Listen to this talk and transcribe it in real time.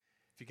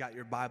If you got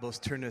your Bibles,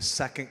 turn to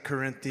 2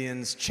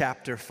 Corinthians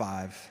chapter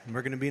 5. And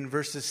we're going to be in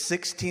verses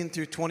 16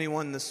 through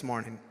 21 this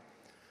morning.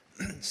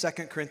 2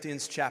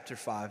 Corinthians chapter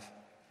 5,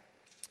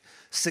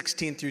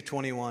 16 through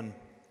 21.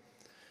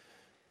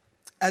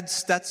 Ed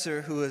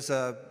Stetzer, who is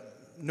a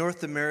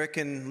North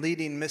American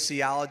leading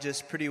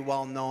missiologist, pretty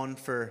well known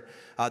for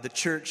the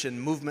church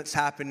and movements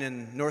happening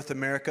in North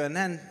America,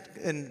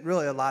 and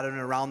really a lot of it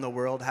around the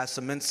world, has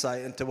some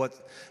insight into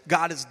what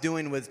God is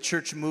doing with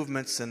church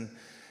movements and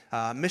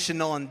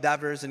missional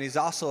endeavors, and he's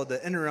also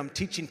the interim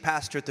teaching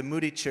pastor at the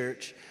Moody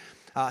Church.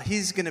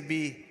 He's going to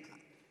be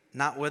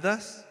not with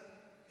us.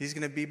 He's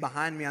going to be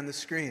behind me on the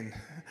screen.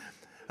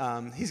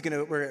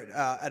 We're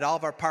at all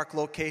of our park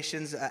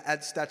locations. Ed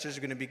Stetzer is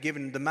going to be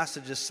giving the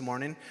message this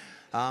morning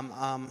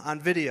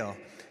on video.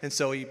 And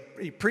so he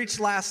preached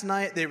last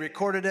night. They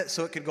recorded it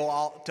so it could go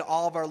out to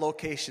all of our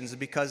locations,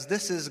 because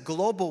this is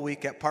Global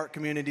Week at Park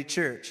Community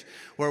Church,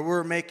 where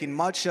we're making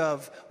much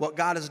of what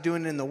God is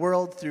doing in the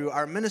world through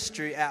our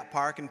ministry at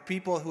Park and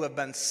people who have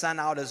been sent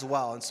out as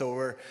well. And so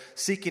we're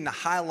seeking to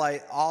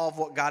highlight all of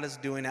what God is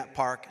doing at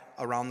Park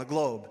around the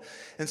globe.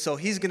 And so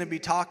he's going to be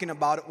talking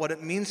about what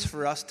it means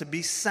for us to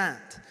be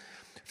sent.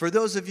 For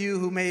those of you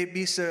who may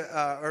be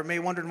or may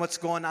wondering what's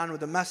going on with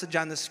the message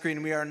on the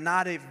screen, we are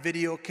not a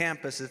video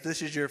campus. If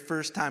this is your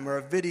first time, we're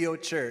a video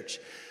church.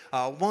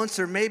 Once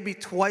or maybe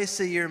twice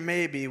a year,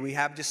 we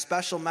have just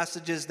special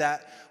messages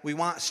that we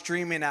want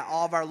streaming at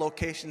all of our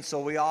locations,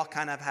 so we all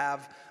kind of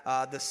have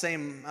the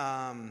same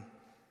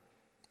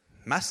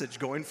message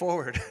going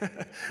forward.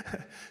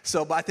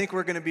 But I think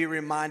we're going to be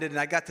reminded, and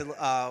I got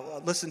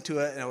to listen to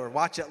it or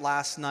watch it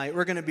last night.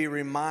 We're going to be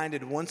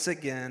reminded once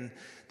again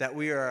that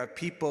we are a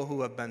people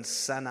who have been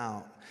sent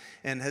out.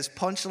 And his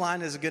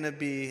punchline is going to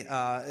be,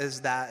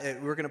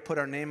 we're going to put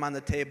our name on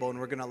the table and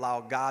we're going to allow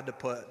God to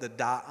put the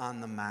dot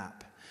on the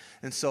map.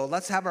 And so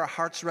let's have our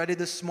hearts ready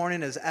this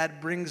morning as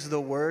Ed brings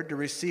the word to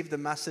receive the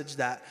message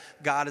that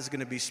God is going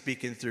to be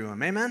speaking through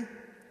him. Amen?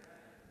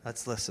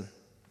 Let's listen.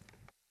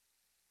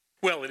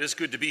 Well, it is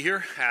good to be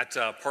here at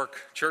Park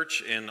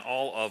Church in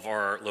all of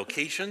our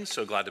locations.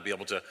 So glad to be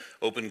able to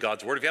open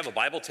God's Word. If you have a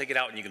Bible, take it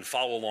out and you can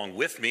follow along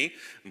with me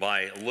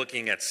by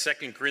looking at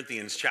 2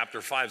 Corinthians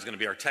chapter 5 is going to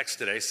be our text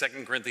today.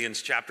 2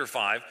 Corinthians chapter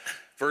 5,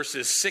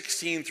 verses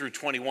 16 through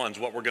 21 is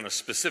what we're going to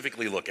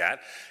specifically look at.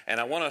 And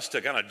I want us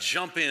to kind of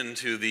jump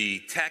into the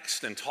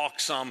text and talk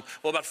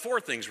about four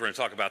things we're going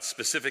to talk about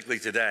specifically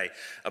today,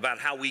 about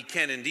how we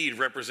can indeed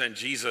represent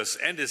Jesus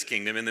and his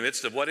kingdom in the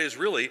midst of what is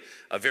really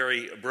a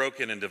very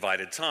broken and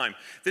divided time.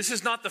 This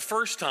is not the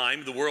first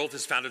time the world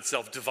has found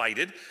itself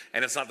divided,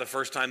 and it's not the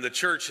first time the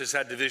church has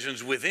had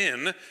divisions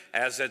within,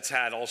 as it's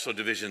had also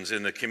divisions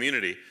in the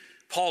community.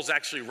 Paul's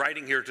actually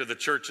writing here to the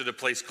church at a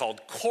place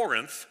called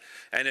Corinth.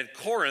 And at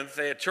Corinth,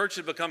 the church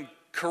had become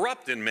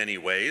corrupt in many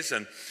ways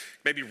and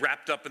maybe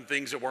wrapped up in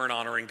things that weren't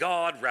honoring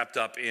God, wrapped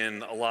up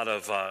in a lot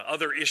of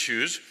other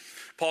issues.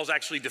 Paul's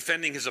actually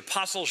defending his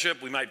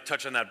apostleship. We might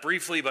touch on that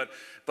briefly,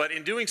 but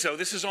in doing so,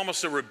 this is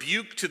almost a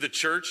rebuke to the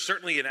church,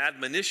 certainly an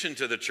admonition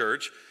to the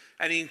church,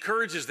 and he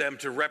encourages them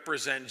to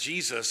represent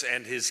Jesus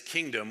and his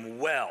kingdom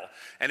well.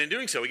 And in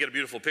doing so, we get a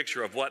beautiful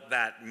picture of what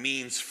that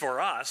means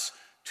for us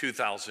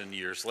 2,000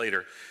 years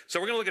later. So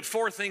we're going to look at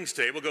four things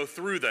today. We'll go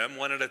through them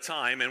one at a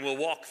time, and we'll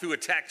walk through a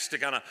text to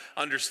kind of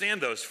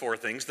understand those four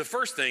things. The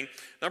first thing,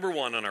 number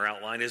one on our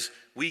outline, is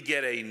we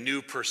get a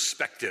new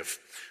perspective.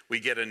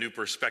 We get a new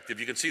perspective.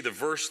 You can see the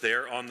verse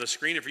there on the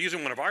screen. If you're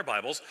using one of our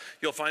Bibles,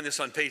 you'll find this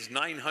on page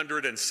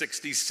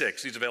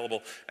 966. It's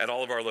available at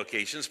all of our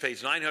locations.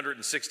 Page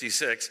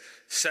 966,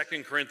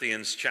 2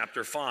 Corinthians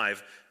chapter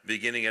 5,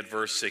 beginning at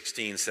verse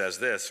 16, says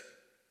this.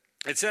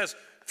 It says,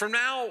 "From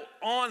now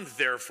on,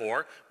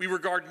 therefore, we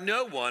regard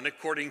no one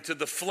according to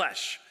the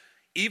flesh.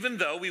 Even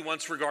though we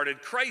once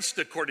regarded Christ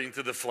according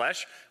to the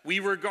flesh, we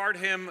regard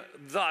him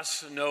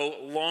thus no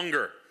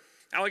longer."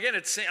 Now again,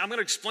 I'm going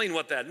to explain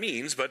what that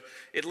means, but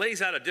it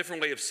lays out a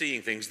different way of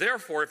seeing things.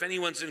 "Therefore, if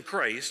anyone's in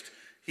Christ,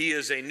 he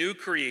is a new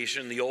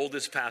creation. The old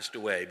has passed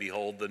away.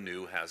 Behold, the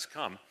new has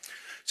come."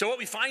 So what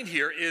we find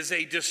here is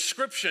a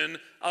description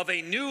of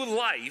a new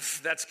life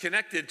that's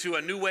connected to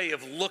a new way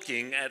of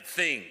looking at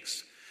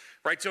things.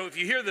 Right, so if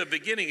you hear the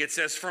beginning, it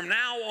says, "From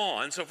now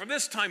on," so from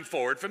this time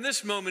forward, from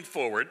this moment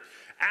forward,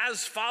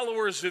 as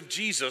followers of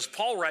Jesus,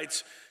 Paul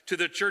writes to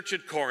the church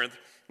at Corinth,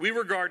 "We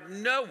regard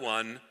no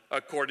one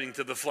according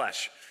to the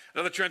flesh."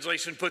 Another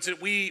translation puts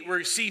it, we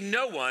see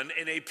no one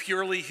in a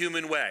purely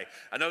human way.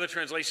 Another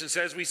translation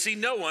says, we see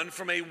no one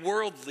from a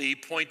worldly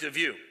point of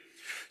view.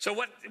 So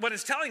what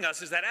it's telling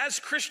us is that as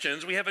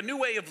Christians, we have a new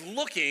way of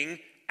looking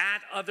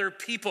at other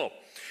people.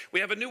 We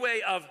have a new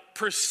way of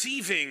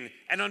perceiving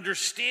and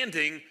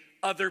understanding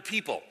other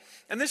people.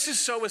 And this is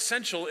so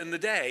essential in the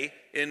day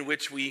in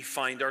which we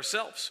find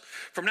ourselves.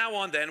 From now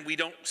on, then, we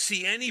don't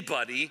see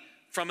anybody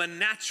from a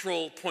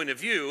natural point of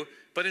view,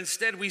 but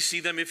instead we see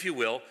them, if you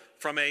will,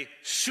 from a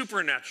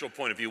supernatural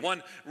point of view,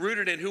 one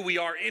rooted in who we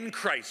are in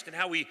Christ and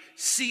how we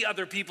see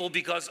other people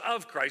because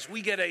of Christ.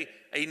 We get a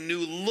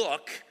new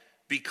look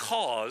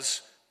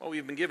because,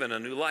 we've been given a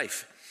new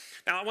life.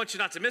 Now, I want you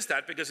not to miss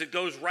that because it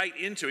goes right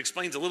into,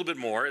 explains a little bit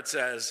more. It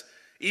says,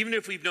 even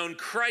if we've known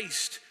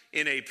Christ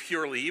in a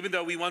purely, even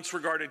though we once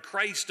regarded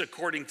Christ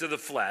according to the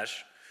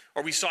flesh,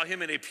 or we saw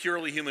him in a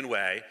purely human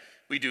way,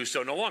 we do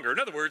so no longer. In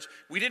other words,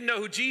 we didn't know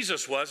who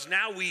Jesus was,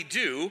 now we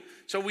do.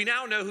 So we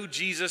now know who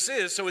Jesus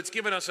is, so it's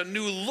given us a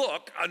new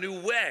look, a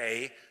new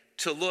way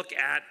to look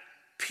at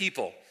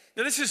people.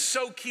 Now, this is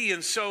so key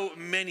in so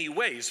many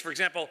ways. For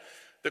example,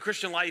 the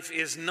Christian life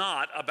is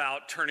not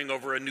about turning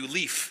over a new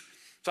leaf.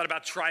 It's not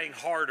about trying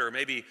harder.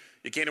 Maybe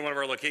you came to one of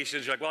our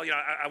locations, you're like, well,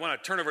 I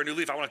want to turn over a new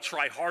leaf. I want to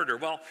try harder.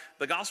 Well,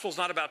 the gospel is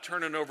not about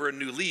turning over a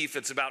new leaf.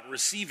 It's about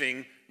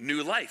receiving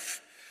new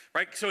life,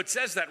 right? So it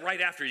says that right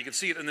after. You can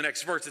see it in the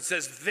next verse. It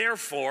says,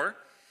 therefore,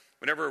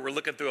 whenever we're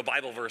looking through a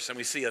Bible verse and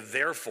we see a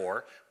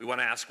therefore, we want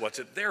to ask, what's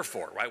it there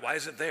for, right? Why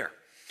is it there?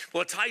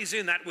 Well, it ties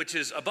in that which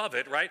is above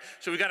it, right?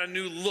 So we got a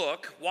new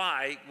look.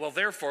 Why? Well,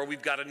 therefore,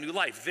 we've got a new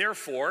life.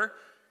 Therefore,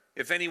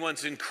 if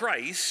anyone's in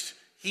Christ,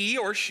 he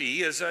or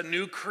she is a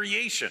new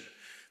creation.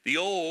 The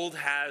old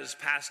has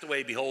passed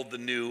away. Behold, the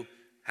new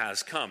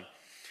has come.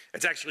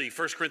 It's actually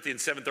 1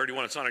 Corinthians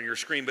 7:31. It's not on your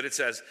screen, but it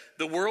says,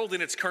 the world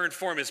in its current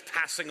form is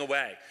passing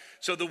away.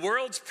 So the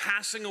world's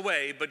passing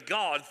away, but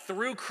God,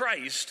 through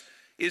Christ,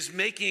 is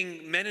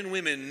making men and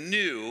women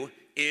new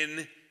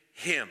in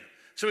him.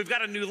 So we've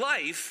got a new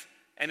life,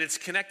 and it's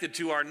connected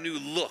to our new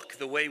look,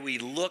 the way we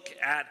look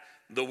at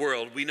the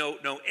world. We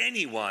don't know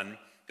anyone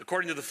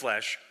according to the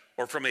flesh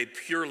or from a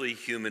purely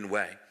human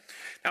way.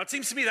 Now, it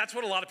seems to me that's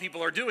what a lot of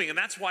people are doing, and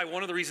that's why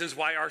one of the reasons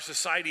why our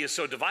society is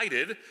so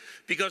divided,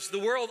 because the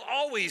world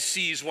always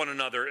sees one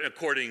another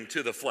according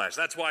to the flesh.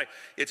 That's why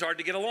it's hard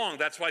to get along.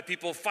 That's why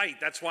people fight.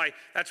 That's why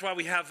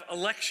we have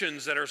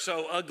elections that are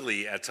so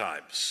ugly at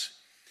times.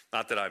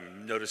 Not that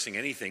I'm noticing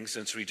anything,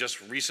 since we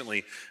just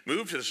recently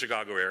moved to the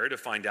Chicago area to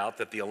find out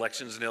that the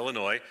elections in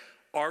Illinois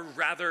are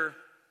rather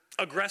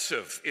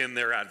aggressive in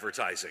their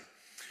advertising.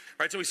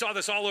 Right, so we saw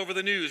this all over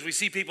the news. We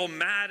see people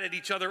mad at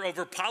each other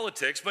over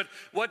politics, but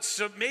what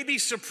maybe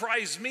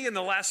surprised me in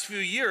the last few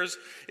years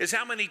is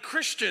how many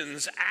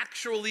Christians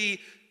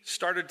actually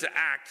started to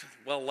act,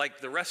 well,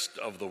 like the rest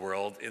of the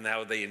world in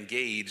how they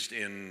engaged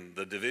in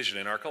the division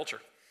in our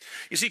culture.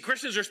 You see,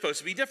 Christians are supposed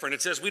to be different.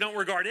 It says we don't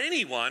regard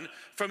anyone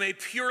from a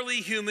purely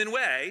human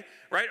way,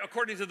 right?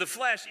 According to the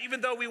flesh,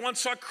 even though we once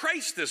saw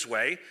Christ this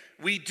way,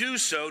 we do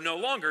so no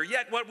longer.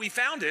 Yet what we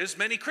found is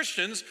many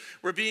Christians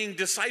were being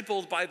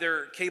discipled by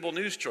their cable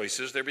news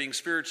choices. They're being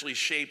spiritually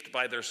shaped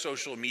by their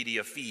social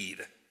media feed.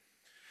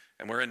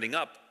 And we're ending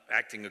up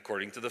acting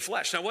according to the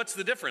flesh. Now, what's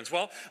the difference?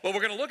 Well, we're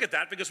going to look at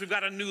that because we've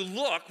got a new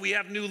look. We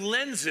have new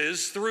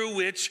lenses through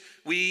which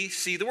we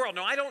see the world.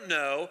 Now, I don't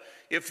know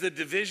if the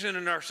division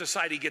in our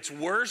society gets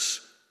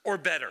worse or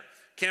better.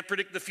 Can't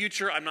predict the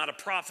future. I'm not a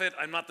prophet.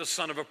 I'm not the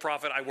son of a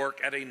prophet. I work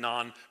at a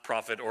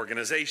non-profit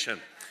organization.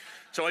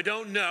 So I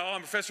don't know. I'm a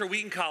professor at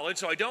Wheaton College,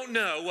 so I don't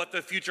know what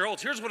the future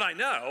holds. Here's what I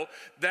know,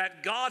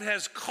 that God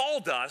has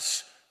called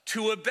us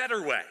to a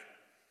better way.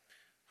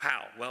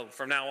 How? Well,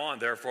 from now on,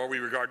 therefore, we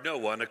regard no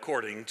one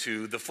according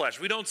to the flesh.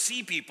 We don't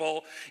see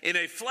people in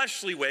a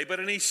fleshly way, but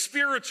in a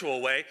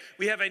spiritual way.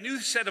 We have a new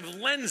set of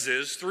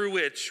lenses through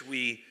which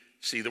we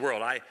see the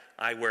world.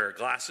 I wear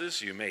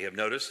glasses. You may have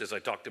noticed as I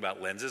talked about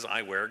lenses,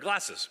 I wear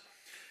glasses.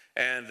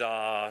 And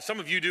some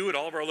of you do at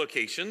all of our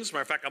locations.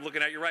 Matter of fact, I'm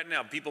looking at you right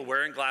now. People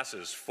wearing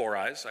glasses, 4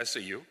 eyes. I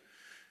see you.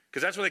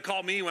 Because that's what they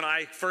called me when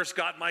I first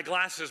got my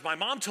glasses. My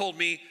mom told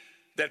me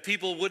that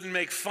people wouldn't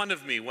make fun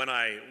of me when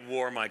I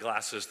wore my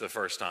glasses the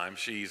first time.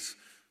 She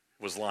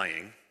was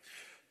lying.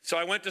 So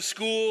I went to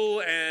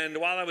school, and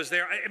while I was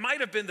there, it might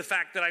have been the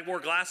fact that I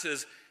wore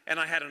glasses and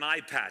I had an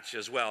eye patch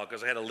as well,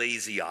 because I had a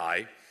lazy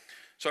eye.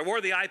 So I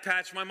wore the eye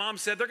patch. My mom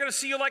said, they're going to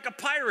see you like a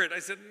pirate. I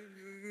said,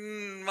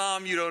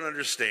 Mom, you don't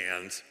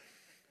understand.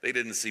 They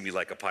didn't see me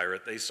like a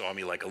pirate. They saw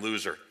me like a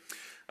loser.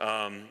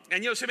 And,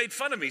 so they made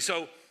fun of me.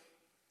 So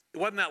it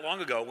wasn't that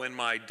long ago when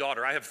my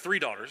daughter, I have 3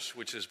 daughters,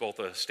 which is both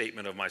a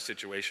statement of my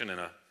situation and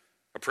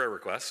a prayer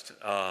request.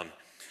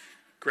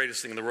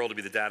 Greatest thing in the world to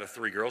be the dad of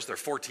 3 girls. They're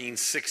 14,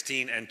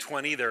 16, and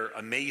 20. They're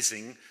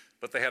amazing,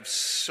 but they have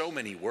so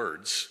many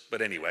words.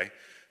 But anyway,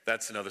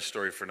 that's another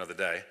story for another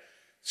day.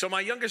 So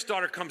my youngest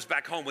daughter comes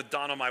back home with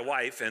Donna, my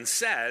wife, and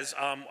says,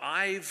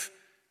 I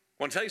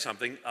want to tell you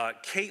something.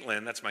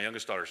 Caitlin, that's my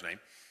youngest daughter's name,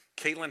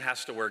 Caitlin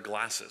has to wear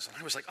glasses.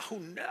 And I was like, oh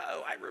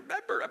no, I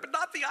remember, but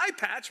not the eye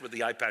patch, but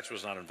the eye patch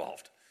was not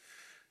involved.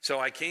 So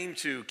I came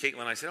to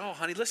Caitlin, I said, oh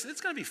honey, listen,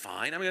 it's gonna be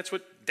fine. I mean, that's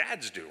what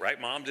dads do, right?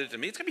 Mom did it to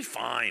me, it's gonna be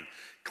fine.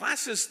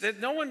 Glasses,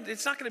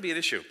 it's not gonna be an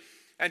issue.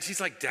 And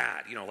she's like,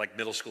 Dad, like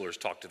middle schoolers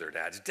talk to their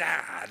dads.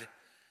 Dad,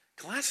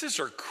 glasses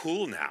are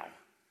cool now.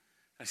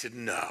 I said,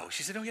 no.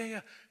 She said, oh yeah.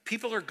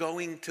 People are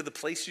going to the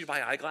place you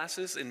buy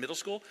eyeglasses in middle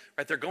school,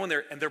 right? They're going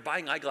there and they're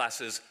buying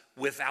eyeglasses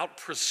without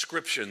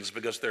prescriptions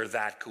because they're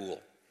that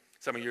cool.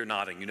 Some of you are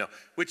nodding,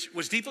 which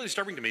was deeply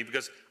disturbing to me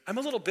because I'm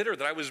a little bitter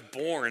that I was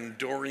born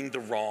during the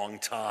wrong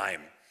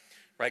time,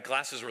 right?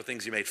 Glasses were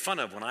things you made fun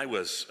of when I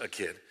was a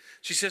kid.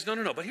 She says,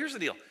 no, but here's the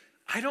deal.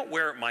 I don't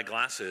wear my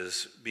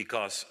glasses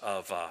because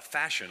of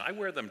fashion. I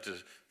wear them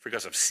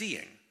because of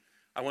seeing.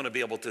 I want to be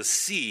able to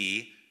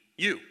see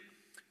you.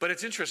 But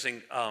it's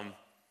interesting.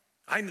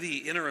 I'm the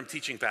interim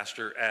teaching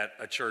pastor at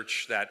a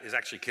church that is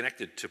actually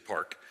connected to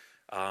Park.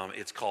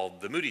 It's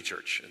called the Moody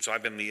Church. And so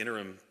I've been the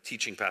interim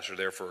teaching pastor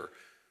there for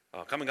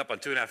coming up on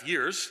 2.5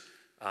 years,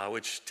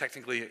 which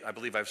technically I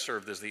believe I've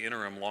served as the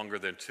interim longer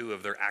than two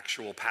of their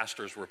actual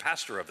pastors were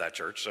pastor of that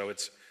church. So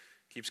it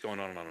keeps going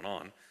on and on and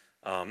on.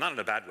 Not in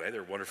a bad way.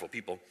 They're wonderful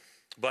people.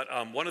 But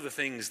one of the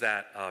things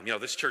that,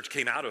 this church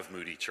came out of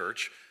Moody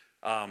Church.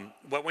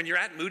 But when you're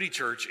at Moody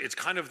Church, it's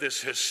kind of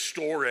this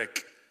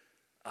historic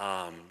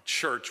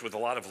church with a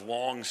lot of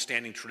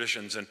long-standing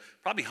traditions and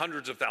probably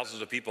hundreds of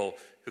thousands of people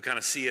who kind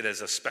of see it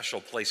as a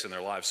special place in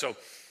their lives.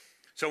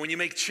 So when you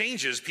make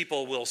changes,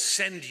 people will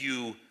send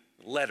you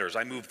letters.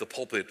 I moved the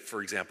pulpit,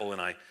 for example,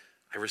 and I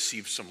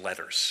received some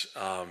letters.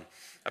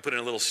 I put in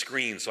a little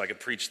screen so I could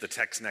preach the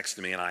text next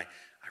to me, and I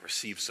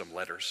received some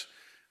letters.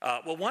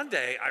 Well, one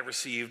day I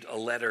received a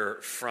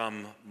letter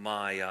from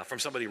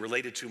somebody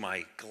related to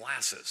my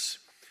glasses.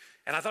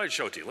 And I thought I'd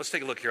show it to you. Let's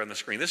take a look here on the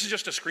screen. This is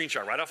just a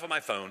screenshot right off of my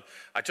phone.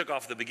 I took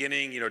off the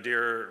beginning,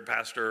 dear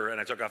pastor,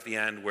 and I took off the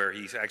end where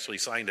he actually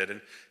signed it.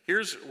 And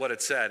here's what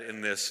it said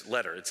in this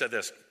letter. It said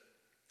this.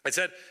 It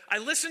said, I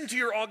listened to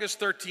your August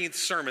 13th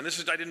sermon.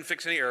 I didn't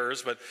fix any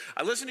errors, but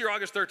I listened to your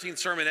August 13th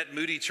sermon at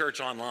Moody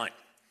Church Online.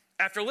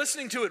 After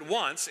listening to it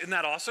once, isn't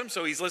that awesome?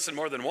 So he's listened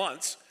more than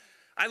once.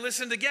 I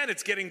listened again.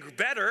 It's getting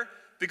better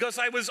because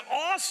I was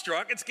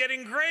awestruck. It's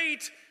getting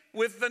great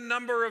with the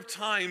number of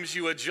times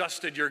you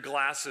adjusted your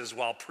glasses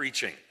while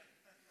preaching.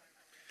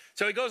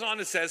 So he goes on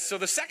and says, so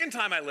the second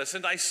time I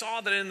listened, I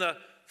saw that in the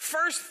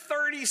first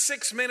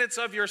 36 minutes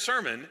of your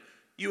sermon,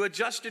 you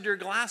adjusted your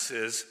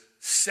glasses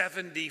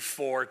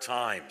 74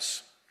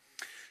 times.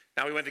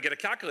 Now we went to get a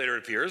calculator,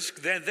 it appears.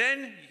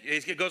 Then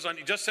it goes on,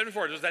 just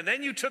 74, and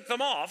then you took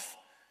them off,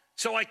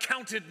 so I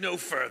counted no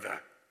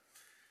further.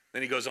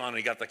 Then he goes on and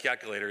he got the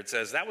calculator. It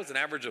says that was an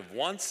average of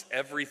once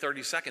every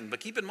 30 seconds. But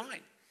keep in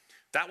mind,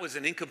 that was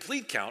an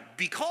incomplete count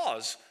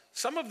because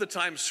some of the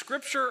time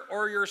scripture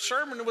or your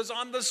sermon was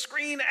on the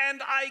screen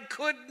and I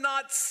could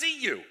not see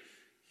you,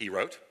 he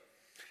wrote.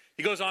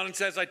 He goes on and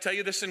says, I tell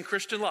you this in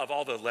Christian love.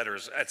 All the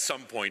letters at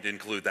some point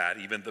include that,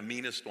 even the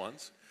meanest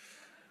ones.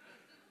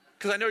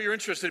 Because I know you're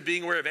interested in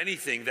being aware of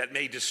anything that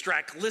may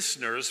distract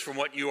listeners from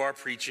what you are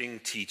preaching,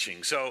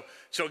 teaching. So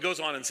it goes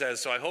on and says,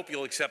 so I hope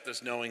you'll accept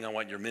this knowing I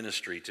want your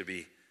ministry to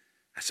be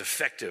as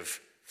effective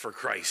for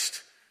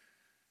Christ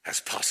as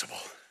possible.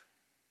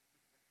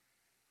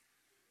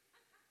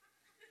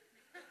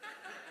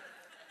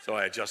 So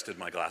I adjusted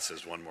my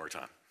glasses one more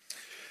time.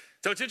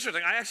 So it's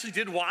interesting. I actually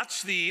did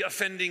watch the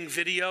offending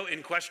video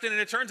in question,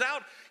 and it turns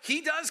out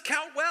he does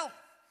count well.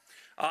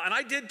 And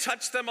I did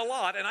touch them a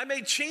lot, and I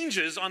made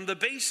changes on the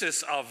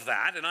basis of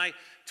that, and I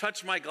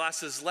touch my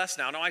glasses less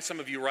now. Now, I know some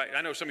of you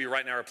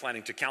right now are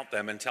planning to count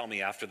them and tell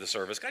me after the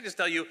service. Can I just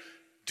tell you,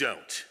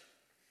 don't.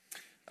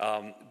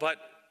 But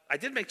I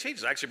did make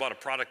changes. I actually bought a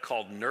product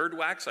called Nerd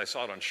Wax. I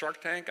saw it on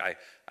Shark Tank.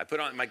 I put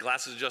on my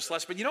glasses just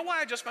less. But you know why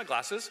I adjust my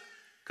glasses?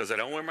 Because I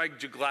don't wear my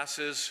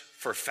glasses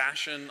for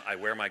fashion. I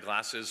wear my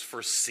glasses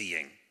for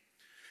seeing.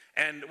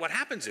 And what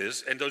happens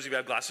is, and those of you who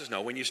have glasses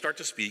know, when you start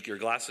to speak, your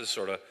glasses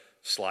sort of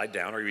slide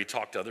down or you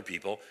talk to other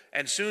people,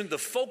 and soon the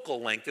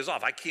focal length is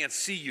off. I can't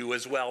see you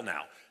as well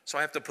now. So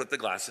I have to put the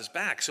glasses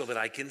back so that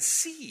I can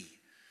see.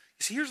 You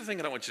see, here's the thing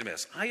I don't want you to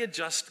miss. I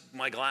adjust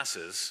my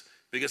glasses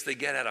because they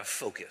get out of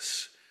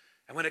focus.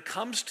 And when it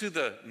comes to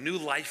the new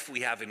life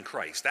we have in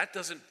Christ, that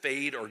doesn't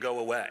fade or go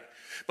away.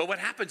 But what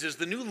happens is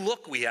the new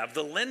look we have,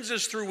 the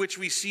lenses through which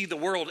we see the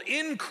world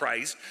in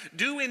Christ,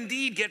 do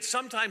indeed get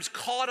sometimes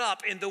caught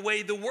up in the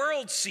way the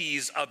world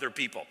sees other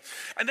people.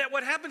 And that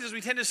what happens is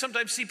we tend to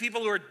sometimes see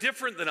people who are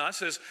different than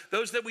us as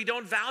those that we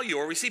don't value,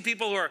 or we see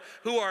people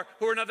who are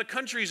in other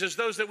countries as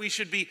those that we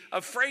should be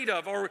afraid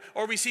of, or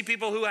we see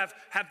people who have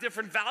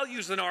different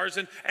values than ours.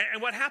 And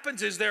what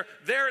happens is they're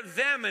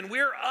them and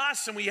we're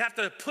us, and we have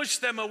to push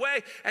them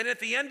away. And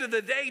at the end of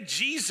the day,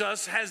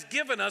 Jesus has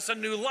given us a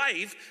new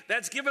life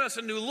that's given us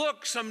a new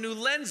look, some new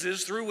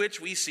lenses through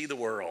which we see the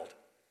world.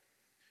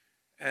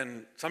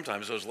 And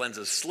sometimes those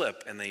lenses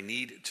slip and they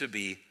need to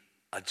be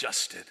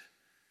adjusted.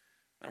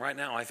 And right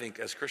now, I think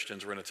as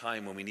Christians, we're in a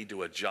time when we need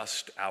to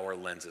adjust our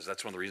lenses.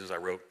 That's one of the reasons I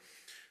wrote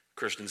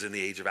Christians in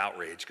the Age of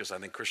Outrage, because I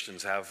think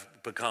Christians have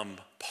become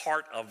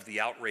part of the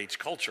outrage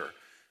culture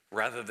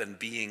rather than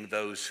being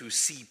those who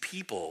see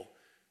people.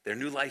 Their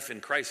new life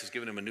in Christ has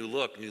given them a new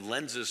look, new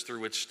lenses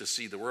through which to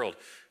see the world,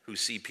 who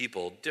see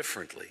people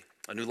differently.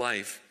 A new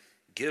life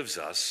gives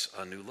us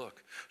a new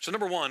look. So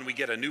number one, we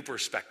get a new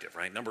perspective,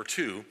 right? Number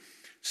two,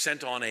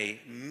 sent on a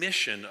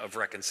mission of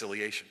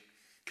reconciliation.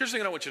 Here's the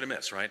thing I don't want you to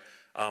miss, right?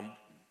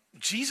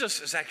 Jesus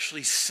has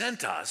actually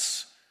sent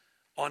us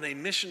on a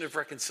mission of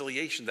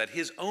reconciliation, that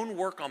his own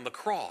work on the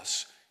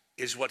cross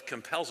is what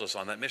compels us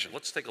on that mission.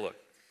 Let's take a look.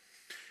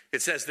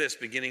 It says this,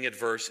 beginning at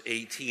verse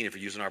 18, if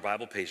you're using our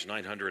Bible, page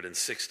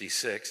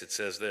 966, it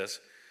says this.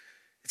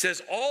 It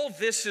says, all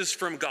this is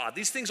from God.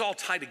 These things all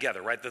tie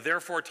together, right? The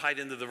therefore tied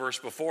into the verse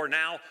before.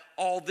 Now,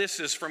 all this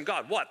is from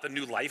God. What? The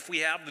new life we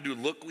have, the new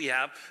look we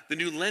have, the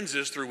new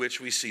lenses through which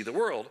we see the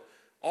world.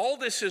 All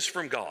this is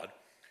from God,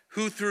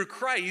 who through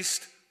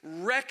Christ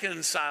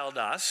reconciled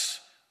us.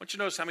 I want you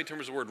to notice how many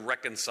times the word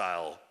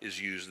reconcile is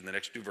used in the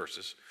next two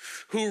verses.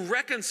 Who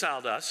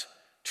reconciled us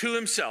to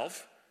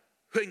himself,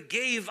 who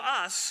gave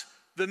us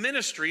the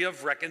ministry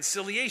of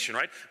reconciliation,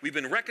 right? We've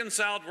been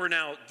reconciled. We're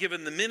now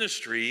given the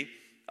ministry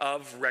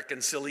of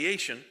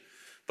reconciliation.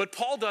 But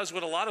Paul does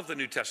what a lot of the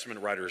New Testament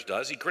writers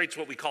does. He creates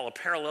what we call a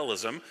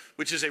parallelism,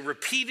 which is a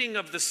repeating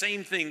of the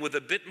same thing with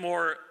a bit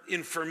more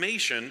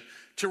information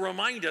to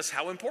remind us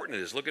how important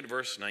it is. Look at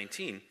verse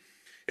 19.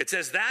 It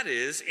says, that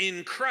is,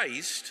 in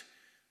Christ,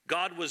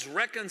 God was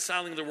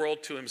reconciling the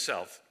world to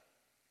himself,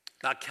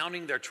 not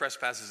counting their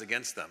trespasses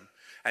against them.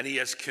 And he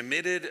has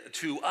committed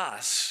to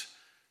us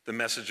the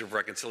message of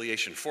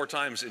reconciliation. 4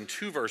 times in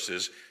 2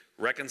 verses,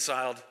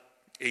 reconciled,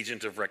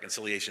 agent of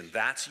reconciliation.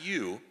 That's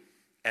you,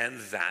 and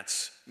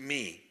that's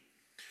me.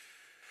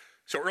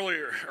 So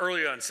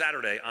earlier on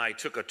Saturday, I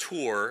took a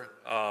tour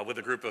with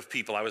a group of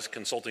people. I was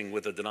consulting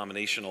with a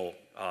denominational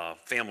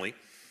family,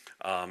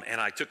 and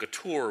I took a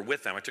tour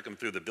with them. I took them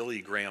through the Billy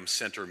Graham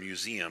Center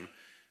Museum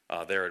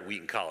there at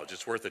Wheaton College.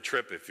 It's worth a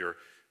trip if you're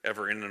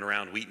ever in and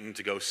around Wheaton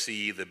to go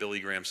see the Billy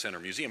Graham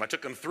Center Museum. I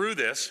took them through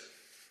this,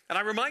 and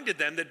I reminded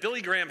them that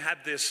Billy Graham had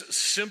this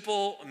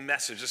simple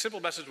message. The simple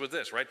message was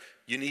this, right?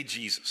 You need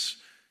Jesus.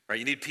 Right,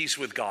 you need peace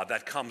with God.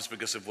 That comes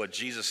because of what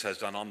Jesus has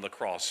done on the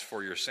cross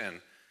for your sin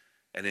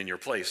and in your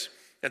place.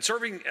 And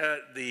serving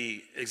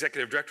the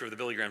executive director of the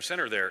Billy Graham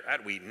Center there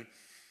at Wheaton,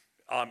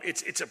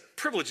 it's a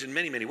privilege in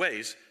many, many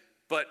ways.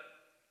 But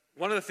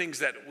one of the things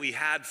that we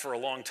had for a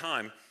long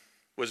time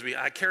was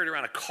I carried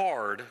around a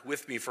card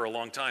with me for a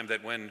long time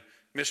that when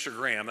Mr.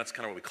 Graham, that's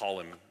kind of what we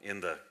call him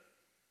in the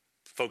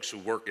folks who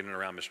work in and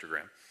around Mr.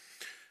 Graham,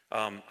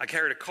 I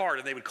carried a card,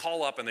 and they would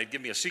call up, and they'd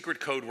give me a secret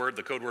code word.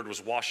 The code word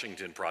was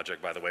Washington Project,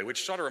 by the way,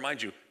 which sort of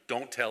reminds you,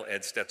 don't tell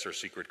Ed Stetzer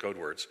secret code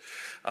words.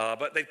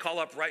 But they'd call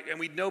up and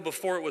we'd know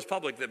before it was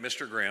public that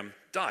Mr. Graham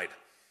died.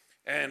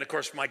 And, of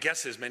course, my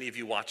guess is many of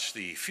you watched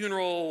the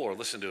funeral or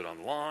listened to it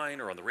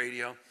online or on the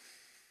radio.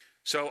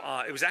 So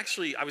I was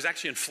actually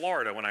in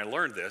Florida when I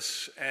learned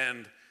this,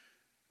 and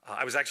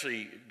I was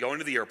actually going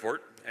to the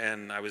airport,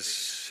 and an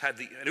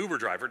Uber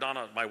driver,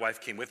 Donna, my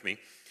wife, came with me.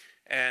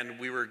 And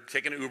we were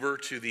taking an Uber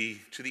to the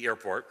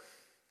airport.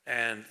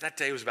 And that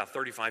day was about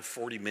 35,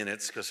 40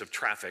 minutes because of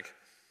traffic.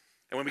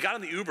 And when we got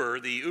in the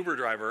Uber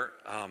driver,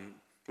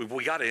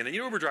 we got in. And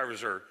Uber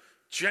drivers are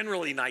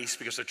generally nice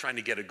because they're trying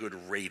to get a good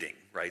rating,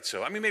 right?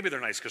 So, I mean, maybe they're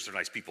nice because they're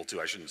nice people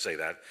too. I shouldn't say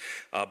that.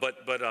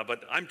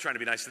 But I'm trying to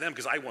be nice to them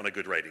because I want a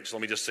good rating. So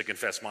let me just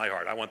confess my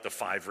heart. I want the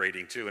 5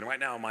 rating too. And right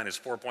now mine is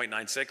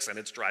 4.96, and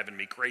it's driving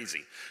me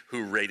crazy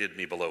who rated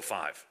me below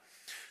 5.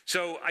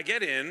 So I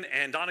get in,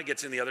 and Donna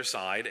gets in the other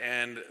side,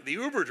 and the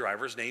Uber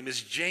driver's name is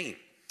Jane.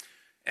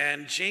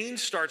 And Jane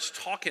starts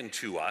talking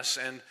to us,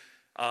 and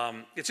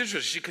it's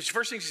interesting because the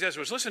first thing she says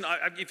was, listen,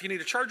 if you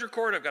need a charger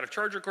cord, I've got a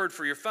charger cord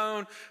for your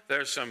phone.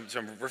 There's some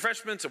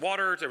refreshments, some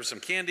water, there was some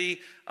candy.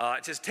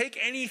 It says, take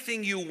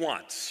anything you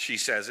want, she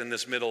says, in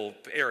this middle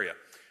area.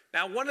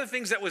 Now, one of the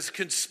things that was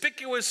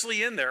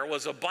conspicuously in there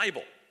was a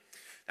Bible.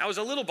 Now, it was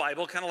a little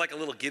Bible, kind of like a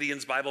little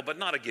Gideon's Bible, but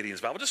not a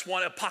Gideon's Bible, just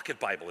a pocket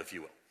Bible, if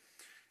you will.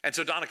 And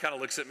so Donna kind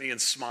of looks at me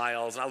and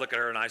smiles, and I look at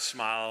her and I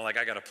smile, like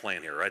I got a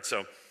plan here, right?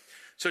 So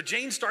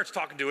Jane starts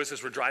talking to us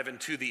as we're driving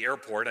to the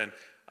airport, and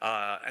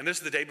this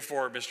is the day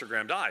before Mr.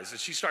 Graham dies. And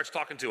she starts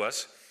talking to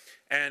us,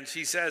 and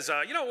she says,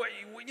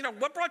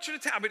 what brought you to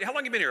town? I mean, how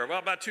long have you been here? Well,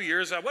 about 2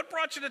 years. What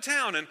brought you to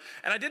town? And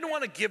I didn't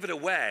want to give it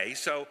away,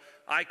 so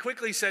I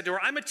quickly said to her,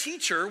 I'm a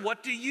teacher.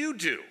 What do you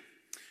do?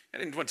 I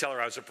didn't want to tell her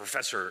I was a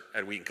professor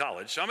at Wheaton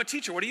College. So I'm a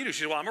teacher. What do you do?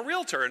 She said, well, I'm a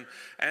realtor.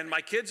 And my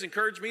kids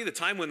encourage me the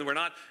time when we're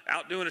not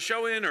out doing a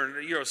show-in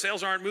or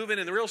sales aren't moving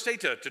in the real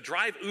estate to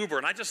drive Uber.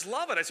 And I just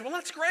love it. I said, well,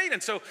 that's great.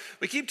 And so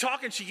we keep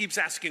talking. She keeps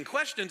asking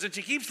questions, and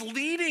she keeps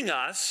leading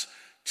us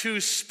to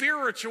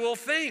spiritual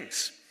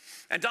things.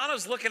 And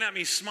Donna's looking at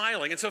me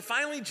smiling. And so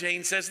finally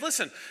Jane says,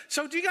 listen,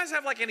 so do you guys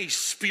have like any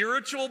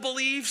spiritual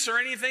beliefs or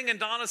anything? And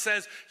Donna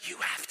says, you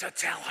have to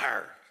tell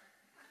her.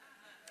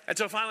 And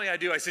so finally I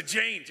do. I said,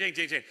 Jane,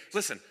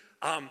 listen,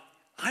 I'm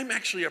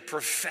actually a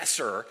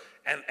professor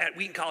at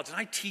Wheaton College, and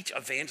I teach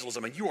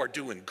evangelism, and you are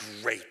doing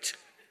great.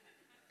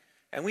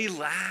 And we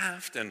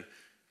laughed, and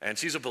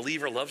she's a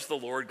believer, loves the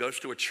Lord, goes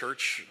to a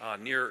church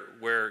near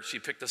where she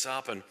picked us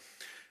up.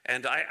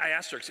 And I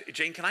asked her,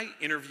 Jane, can I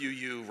interview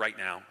you right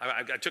now?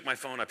 I took my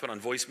phone, I put on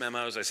voice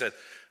memos. I said,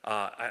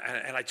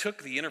 and I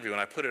took the interview,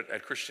 and I put it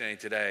at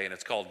Christianity Today, and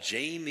it's called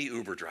Jane the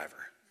Uber Driver.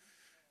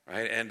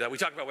 Right? And we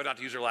talked about whether not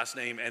to use her last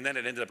name, and then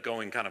it ended up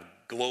going kind of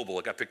global.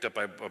 It got picked up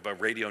by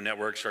radio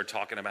networks, started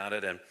talking about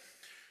it. And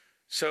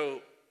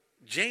so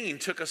Jane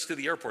took us to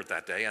the airport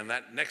that day, and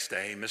that next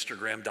day, Mr.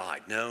 Graham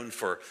died, known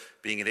for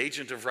being an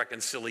agent of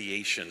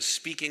reconciliation,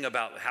 speaking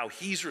about how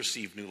he's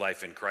received new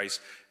life in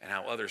Christ and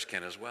how others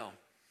can as well.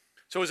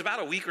 So it was about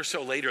a week or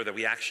so later that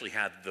we actually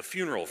had the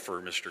funeral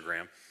for Mr.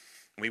 Graham.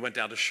 We went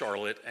down to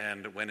Charlotte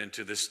and went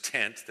into this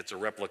tent that's a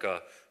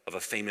replica of a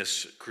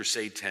famous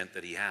crusade tent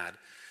that he had.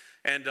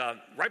 And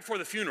right before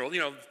the funeral,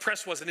 the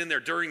press wasn't in there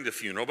during the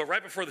funeral, but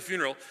right before the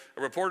funeral,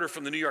 a reporter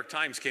from the New York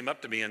Times came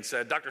up to me and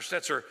said, Dr.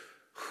 Stetzer,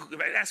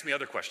 asked me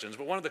other questions,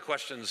 but one of the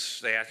questions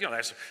they asked,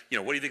 what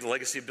do you think the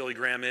legacy of Billy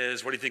Graham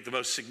is? What do you think the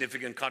most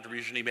significant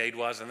contribution he made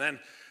was? And then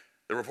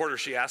the reporter,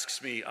 she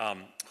asks me,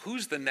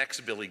 who's the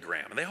next Billy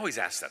Graham? And they always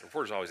ask that.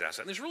 Reporters always ask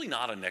that. And there's really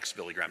not a next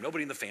Billy Graham.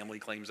 Nobody in the family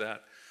claims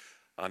that.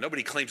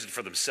 Nobody claims it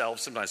for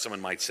themselves. Sometimes someone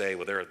might say,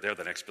 well, they're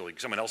the next Billy,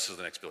 someone else is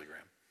the next Billy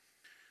Graham.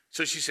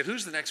 So she said,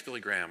 who's the next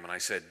Billy Graham? And I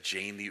said,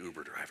 Jane the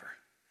Uber driver.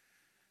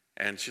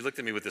 And she looked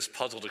at me with this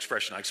puzzled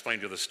expression. I explained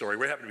to her the story.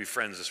 We happened to be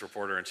friends, this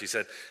reporter, and she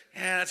said,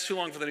 that's too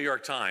long for the New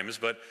York Times,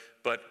 but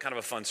kind of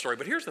a fun story.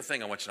 But here's the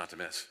thing I want you not to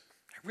miss.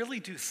 I really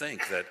do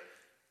think that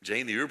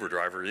Jane the Uber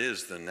driver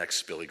is the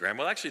next Billy Graham.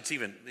 Well, actually,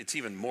 it's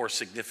even more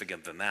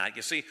significant than that.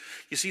 You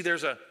see,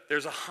 there's a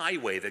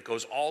highway that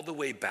goes all the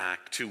way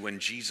back to when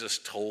Jesus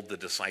told the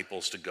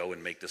disciples to go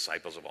and make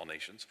disciples of all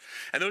nations.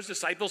 And those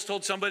disciples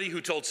told somebody who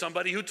told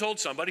somebody who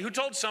told somebody who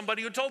told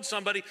somebody who told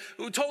somebody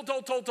who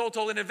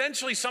told, and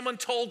eventually someone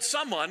told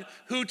someone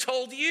who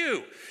told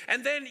you.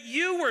 And then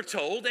you were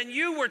told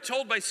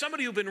by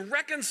somebody who'd been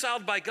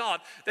reconciled by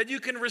God that you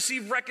can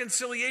receive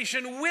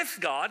reconciliation with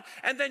God,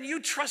 and then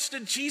you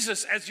trusted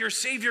Jesus as your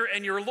Savior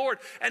and your Lord.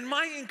 And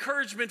my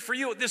encouragement for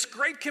you, this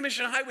Great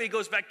Commission highway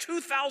goes back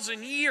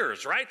 2,000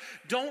 years, right?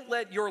 Don't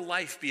let your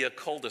life be a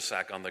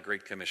cul-de-sac on the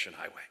Great Commission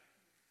highway.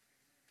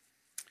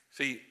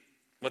 See,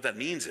 what that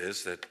means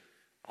is that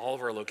all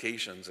of our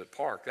locations at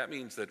Park, that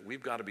means that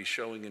we've got to be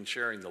showing and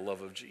sharing the love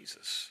of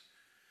Jesus.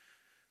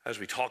 As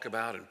we talk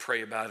about and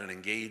pray about and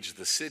engage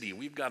the city,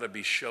 we've got to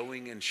be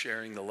showing and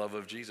sharing the love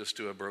of Jesus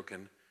to a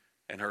broken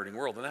and hurting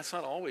world. And that's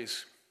not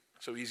always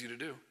so easy to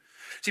do.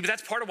 See, but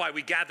that's part of why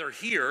we gather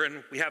here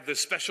and we have this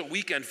special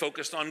weekend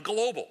focused on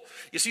global.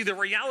 You see, the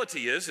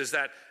reality is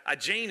that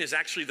Jane is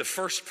actually the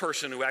first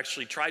person who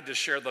actually tried to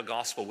share the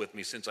gospel with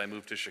me since I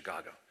moved to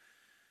Chicago.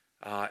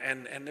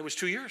 And it was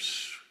 2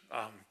 years.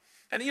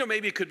 And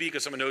maybe it could be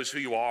because someone knows who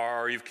you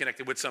are, or you've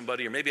connected with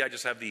somebody, or maybe I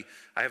just have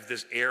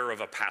this air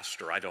of a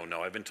pastor. I don't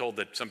know. I've been told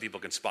that some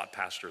people can spot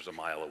pastors a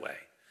mile away.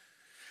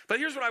 But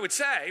here's what I would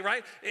say,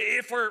 right?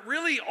 If we're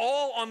really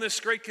all on this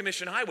Great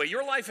Commission highway,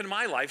 your life and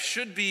my life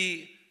should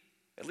be,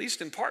 at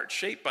least in part,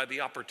 shaped by the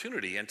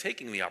opportunity and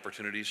taking the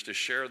opportunities to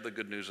share the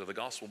good news of the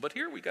gospel. But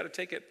here we got to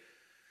take it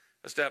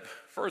a step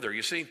further.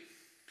 You see,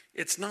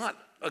 it's not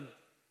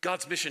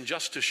God's mission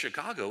just to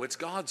Chicago, it's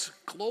God's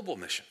global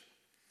mission.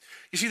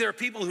 You see, there are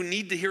people who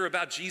need to hear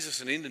about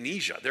Jesus in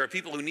Indonesia. There are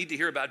people who need to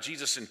hear about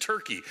Jesus in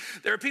Turkey.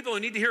 There are people who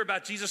need to hear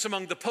about Jesus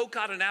among the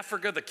Pokot in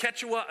Africa, the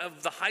Quechua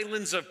of the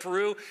highlands of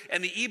Peru,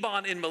 and the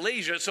Iban in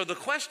Malaysia. So the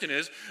question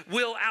is,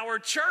 will our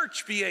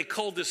church be a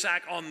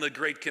cul-de-sac on the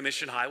Great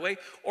Commission highway,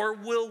 or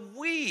will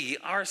we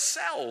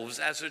ourselves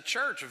as a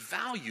church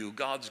value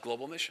God's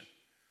global mission?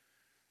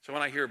 So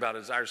when I hear about a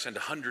desire to send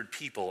 100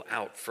 people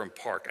out from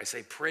Park, I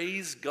say,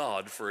 praise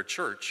God for a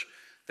church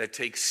that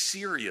takes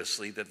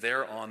seriously that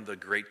they're on the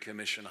Great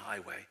Commission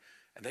highway.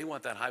 And they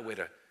want that highway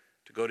to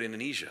go to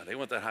Indonesia. They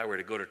want that highway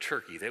to go to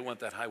Turkey. They want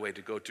that highway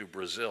to go to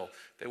Brazil.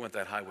 They want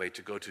that highway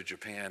to go to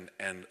Japan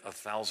and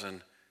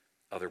 1,000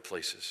 other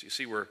places. You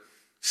see, we're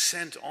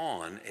sent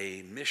on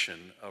a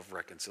mission of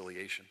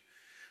reconciliation.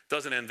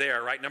 Doesn't end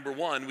there, right? Number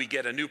one, we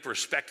get a new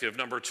perspective.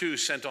 Number two,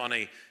 sent on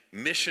a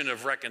mission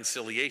of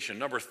reconciliation.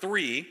 Number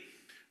three,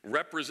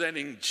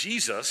 representing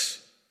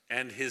Jesus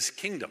and his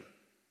kingdom.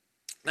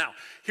 Now,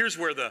 here's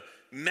where the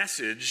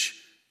message,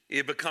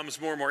 it becomes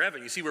more and more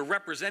evident. You see, we're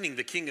representing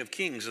the King of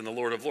Kings and the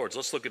Lord of Lords.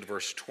 Let's look at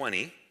verse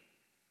 20.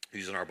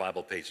 He's on our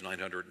Bible, page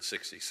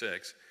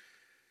 966.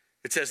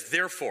 It says,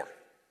 therefore.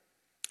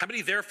 How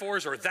many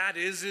therefores or that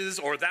is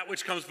or that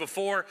which comes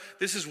before?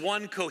 This is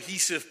one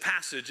cohesive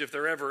passage, if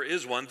there ever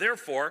is one.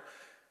 Therefore,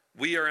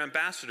 we are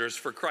ambassadors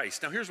for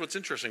Christ. Now, here's what's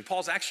interesting.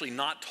 Paul's actually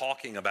not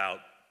talking about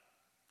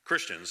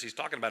Christians. He's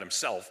talking about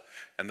himself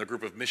and the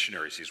group of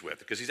missionaries he's with,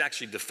 because he's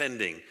actually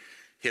defending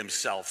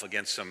himself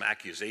against some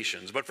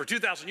accusations. But for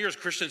 2,000 years,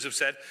 Christians have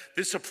said,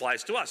 this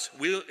applies to us.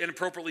 We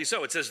inappropriately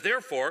so. It says,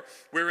 therefore,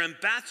 we're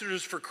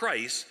ambassadors for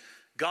Christ,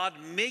 God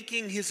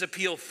making his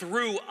appeal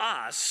through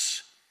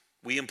us.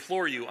 We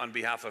implore you on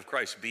behalf of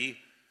Christ, be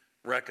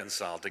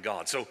reconciled to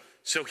God.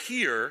 So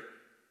here,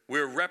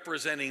 we're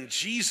representing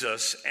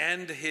Jesus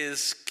and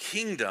his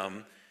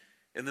kingdom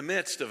in the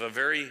midst of a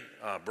very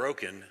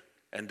broken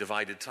and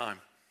divided time.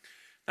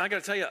 Now, I got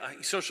to tell you,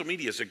 social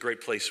media is a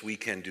great place we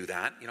can do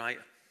that.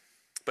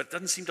 But it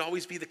doesn't seem to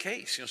always be the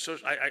case. So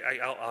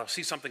I'll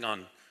see something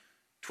on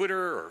Twitter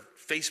or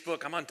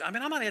Facebook. I'm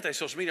on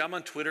anti-social media. I'm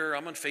on Twitter.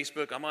 I'm on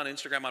Facebook. I'm on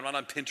Instagram. I'm not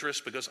on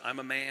Pinterest because I'm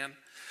a man.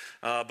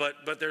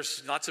 But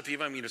there's lots of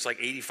people. It's like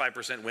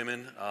 85%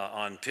 women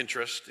on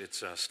Pinterest.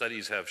 It's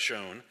studies have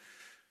shown.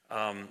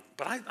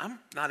 But I'm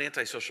not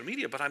anti-social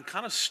media. But I'm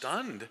kind of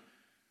stunned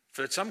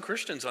that some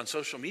Christians on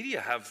social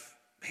media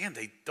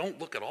they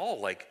don't look at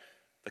all like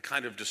the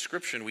kind of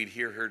description we'd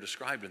hear here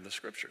described in the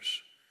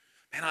scriptures.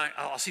 and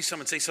I'll see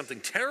someone say something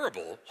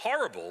terrible,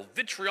 horrible,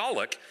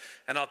 vitriolic,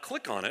 and I'll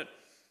click on it,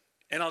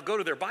 and I'll go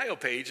to their bio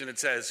page, and it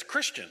says,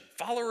 Christian,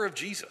 follower of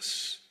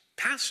Jesus,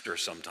 pastor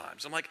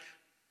sometimes. I'm like,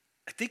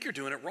 I think you're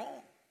doing it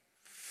wrong.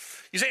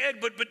 You say, Ed,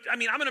 but I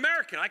mean, I'm an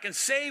American. I can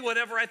say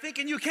whatever I think,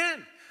 and you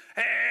can.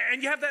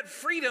 And you have that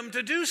freedom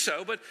to do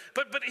so. But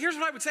here's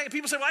what I would say.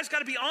 People say, well, I just got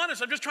to be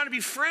honest. I'm just trying to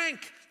be frank.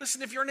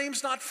 Listen, if your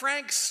name's not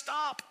Frank,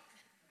 stop.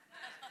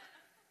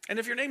 And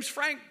if your name's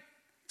Frank,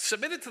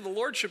 submit it to the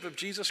lordship of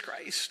Jesus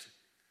Christ.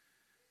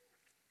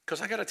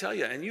 Because I got to tell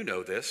you, and you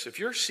know this, if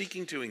you're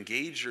seeking to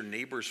engage your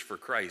neighbors for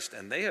Christ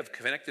and they have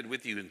connected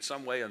with you in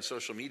some way on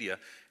social media,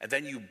 and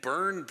then you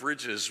burn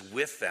bridges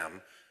with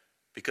them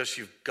because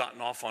you've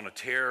gotten off on a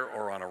tear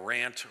or on a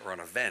rant or on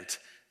a vent,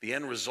 the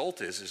end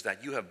result is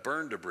that you have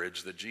burned a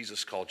bridge that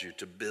Jesus called you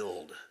to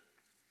build.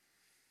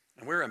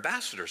 And we're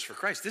ambassadors for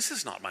Christ. This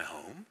is not my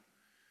home,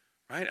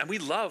 right? And we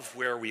love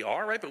where we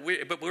are, right?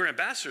 But we're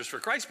ambassadors for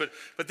Christ.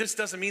 But this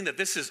doesn't mean that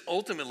this is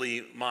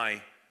ultimately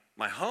my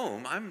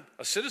home. I'm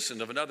a citizen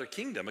of another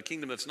kingdom, a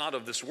kingdom that's not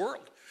of this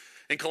world.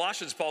 In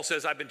Colossians, Paul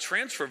says, I've been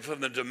transferred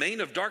from the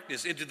domain of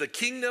darkness into the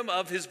kingdom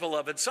of his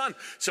beloved Son.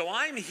 So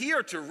I'm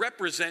here to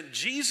represent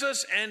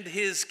Jesus and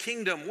his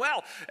kingdom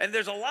well. And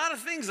there's a lot of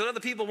things that other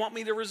people want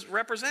me to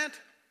represent.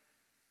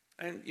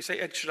 And you say,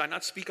 Ed, should I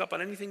not speak up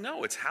on anything?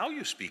 No, it's how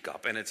you speak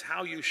up, and it's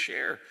how you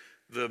share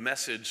the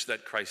message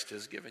that Christ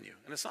has given you.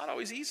 And it's not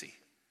always easy.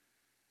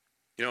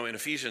 You know, in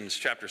Ephesians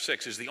chapter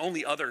 6 is the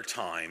only other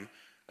time,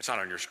 it's not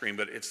on your screen,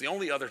 but it's the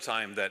only other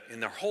time that in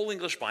the whole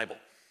English Bible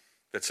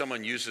that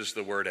someone uses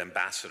the word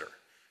ambassador.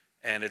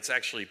 And it's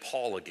actually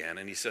Paul again,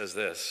 and he says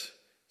this.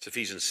 It's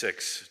Ephesians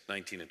 6,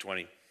 19 and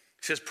 20. He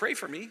says, pray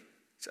for me, he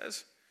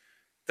says,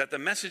 that the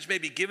message may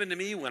be given to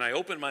me when I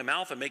open my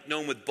mouth and make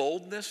known with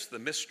boldness the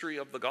mystery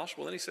of the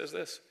gospel. Then he says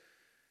this,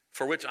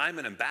 for which I'm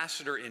an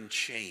ambassador in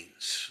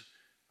chains.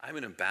 I'm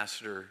an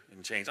ambassador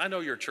in chains. I know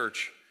your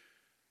church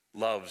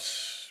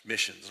loves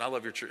missions, and I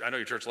love your church. I know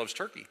your church loves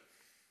Turkey.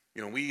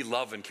 You know, we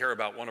love and care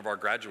about one of our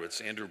graduates,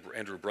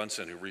 Andrew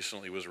Brunson, who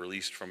recently was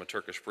released from a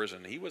Turkish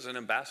prison. He was an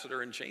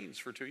ambassador in chains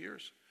for 2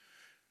 years.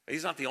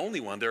 He's not the only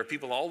one. There are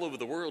people all over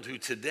the world who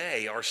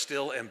today are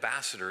still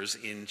ambassadors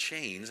in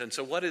chains. And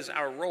so what is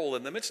our role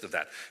in the midst of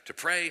that? To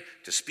pray,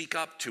 to speak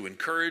up, to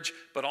encourage,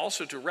 but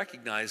also to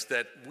recognize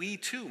that we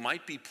too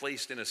might be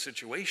placed in a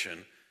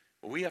situation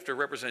where we have to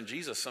represent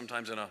Jesus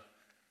sometimes in a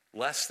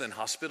less than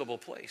hospitable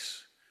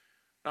place.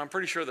 Now, I'm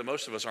pretty sure that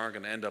most of us aren't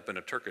going to end up in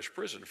a Turkish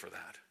prison for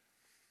that.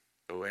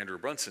 So Andrew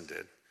Brunson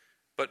did.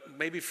 But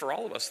maybe for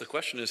all of us, the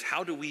question is,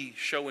 how do we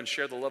show and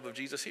share the love of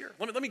Jesus here?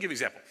 Let me give you an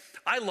example.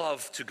 I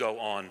love to go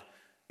on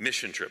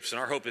mission trips, and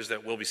our hope is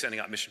that we'll be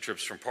sending out mission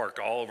trips from Park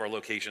to all of our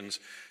locations,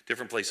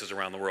 different places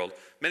around the world.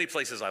 Many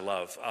places I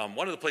love.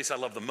 One of the places I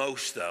love the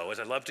most, though, is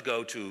I love to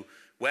go to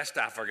West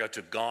Africa,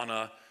 to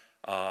Ghana,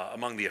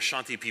 among the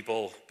Ashanti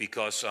people,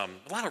 because a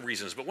lot of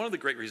reasons, but one of the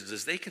great reasons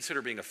is they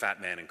consider being a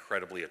fat man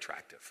incredibly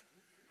attractive.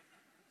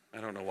 I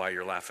don't know why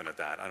you're laughing at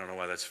that. I don't know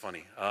why that's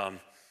funny.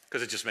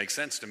 Because it just makes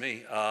sense to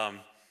me.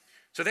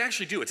 So they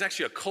actually do. It's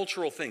actually a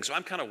cultural thing. So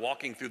I'm kind of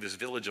walking through this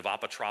village of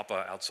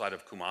Apatrapa outside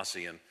of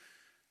Kumasi, and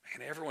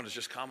man, everyone is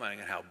just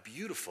commenting on how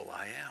beautiful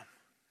I am.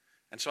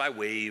 And so I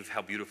wave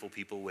how beautiful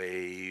people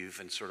wave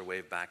and sort of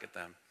wave back at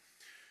them.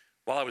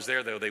 While I was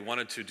there, though, they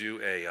wanted to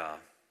do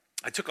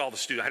I took all the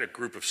students, I had a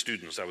group of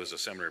students. I was a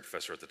seminary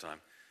professor at the time.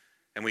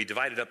 And we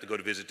divided up to go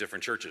to visit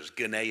different churches.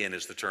 Ghanaian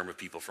is the term of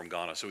people from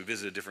Ghana. So we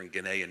visited different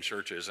Ghanaian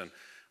churches. And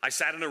I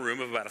sat in a room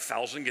of about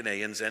 1,000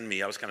 Ghanaians and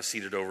me. I was kind of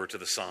seated over to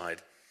the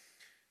side.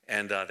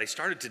 And they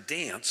started to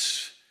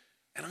dance.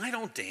 And I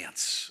don't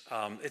dance.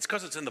 It's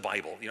because it's in the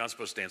Bible. You're not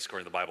supposed to dance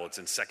according to the Bible. It's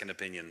in 2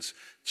 Opinions,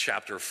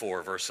 chapter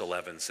 4, verse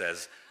 11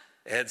 says,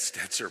 Ed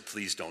Stetzer,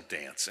 please don't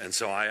dance. And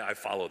so I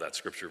follow that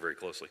scripture very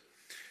closely.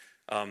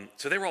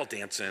 So they were all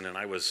dancing, and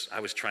I was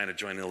trying to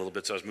join in a little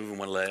bit. So I was moving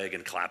one leg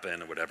and clapping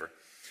and whatever.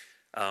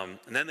 And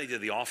then they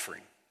did the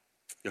offering.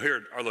 You know, here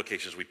at our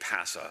locations, we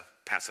pass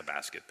a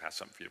basket, pass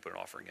something for you to put an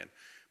offering in.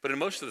 But in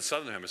most of the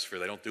Southern Hemisphere,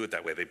 they don't do it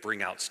that way. They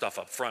bring out stuff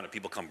up front, and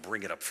people come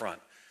bring it up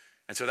front.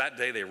 And so that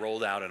day, they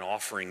rolled out an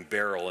offering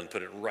barrel and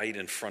put it right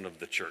in front of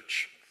the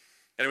church.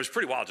 And it was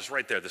pretty wild, just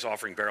right there, this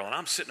offering barrel. And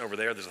I'm sitting over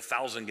there. There's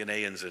 1,000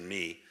 Ghanaians and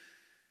me.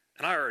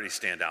 And I already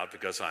stand out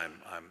because I'm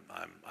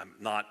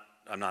not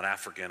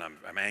African.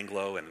 I'm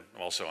Anglo, and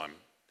also I'm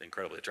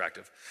incredibly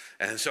attractive.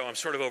 And so I'm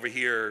sort of over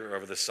here,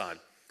 over this side.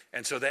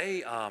 And so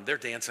they're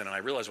dancing, and I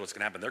realize what's going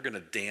to happen. They're going to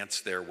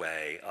dance their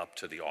way up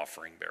to the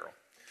offering barrel.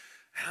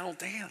 And I don't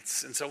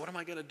dance, and so what am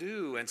I going to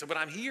do? And so, but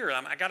I'm here.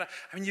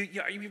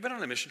 You've been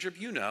on a mission trip,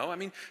 you know. I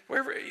mean,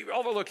 wherever,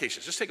 all of our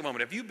locations. Just take a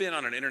moment. Have you been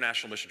on an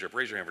international mission trip?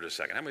 Raise your hand for just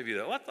a second. How many of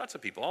you? Lots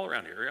of people all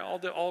around here,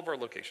 all of our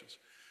locations.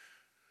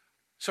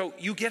 So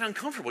you get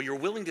uncomfortable. You're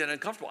willing to get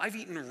uncomfortable. I've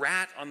eaten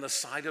rat on the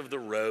side of the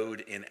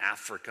road in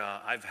Africa.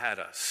 I've had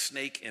a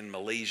snake in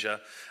Malaysia.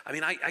 I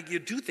mean, you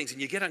do things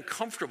and you get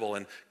uncomfortable.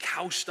 And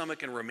cow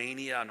stomach in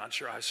Romania, I'm not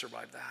sure I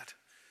survived that.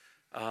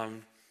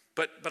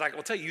 But I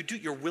will tell you,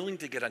 you're willing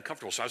to get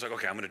uncomfortable. So I was like,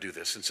 okay, I'm going to do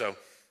this. And so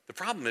the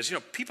problem is,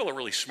 people are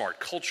really smart.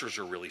 Cultures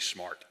are really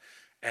smart.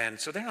 And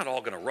so they're not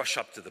all going to rush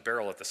up to the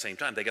barrel at the same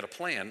time. They get a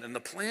plan, and the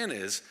plan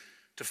is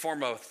to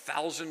form a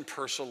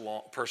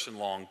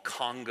 1,000-person-long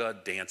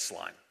conga dance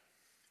line.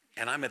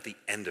 And I'm at the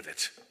end of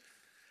it.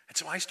 And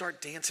so I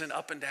start dancing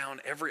up and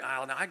down every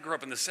aisle. Now, I grew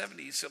up in the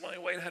 70s, so the only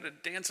way I had to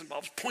dance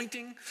involves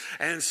pointing.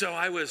 And so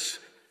I was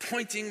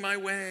pointing my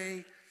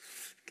way,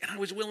 and I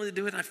was willing to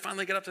do it. And I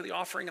finally got up to the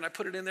offering, and I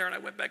put it in there, and I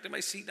went back to my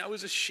seat, and I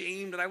was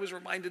ashamed, and I was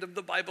reminded of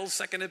the Bible's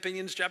Second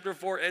Opinions, chapter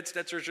 4, Ed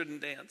Stetzer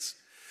shouldn't dance.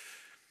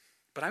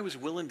 But I was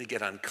willing to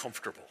get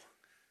uncomfortable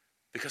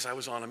because I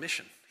was on a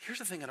mission. Here's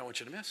the thing I don't want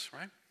you to miss,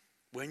 right?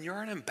 When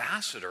you're an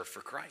ambassador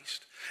for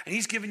Christ, and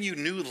he's given you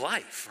new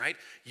life, right?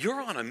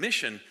 You're on a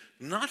mission,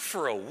 not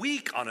for a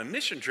week on a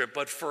mission trip,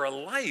 but for a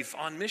life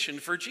on mission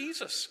for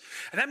Jesus.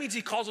 And that means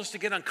he calls us to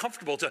get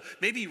uncomfortable, to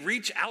maybe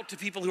reach out to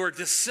people who are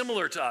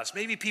dissimilar to us,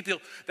 maybe people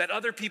that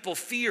other people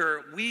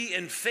fear, we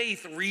in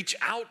faith reach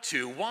out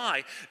to.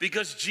 Why?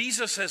 Because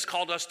Jesus has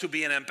called us to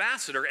be an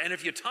ambassador, and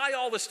if you tie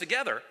all this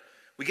together,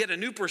 we get a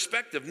new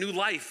perspective, new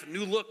life,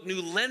 new look,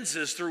 new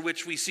lenses through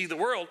which we see the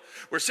world.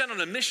 We're sent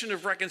on a mission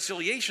of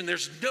reconciliation.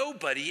 There's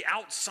nobody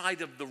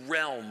outside of the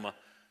realm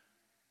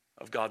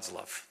of God's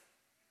love.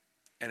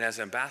 And as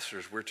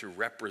ambassadors, we're to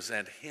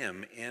represent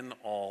him in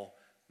all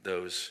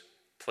those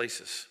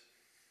places.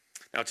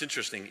 Now, it's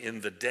interesting.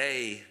 In the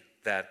day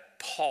that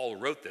Paul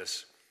wrote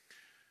this,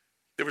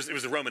 it was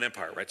the Roman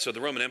Empire, right? So the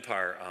Roman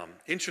Empire,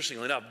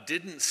 interestingly enough,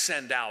 didn't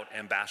send out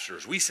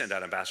ambassadors. We send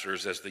out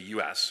ambassadors as the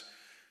U.S.,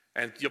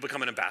 and you'll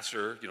become an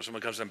ambassador. Someone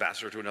becomes an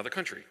ambassador to another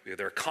country.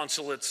 There are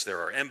consulates, there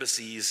are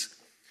embassies.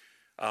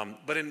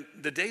 But in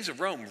the days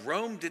of Rome,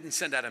 Rome didn't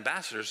send out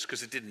ambassadors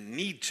because it didn't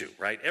need to,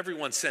 right?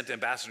 Everyone sent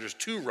ambassadors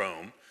to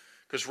Rome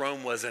because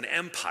Rome was an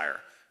empire.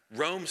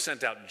 Rome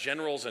sent out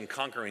generals and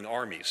conquering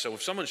armies. So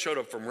if someone showed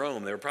up from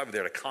Rome, they were probably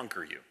there to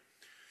conquer you.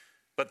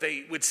 But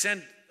they would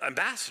send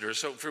ambassadors.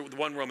 So for the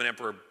one Roman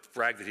emperor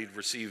bragged that he'd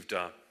received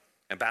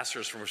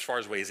ambassadors from as far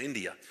away as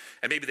India.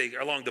 And maybe they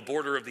are along the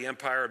border of the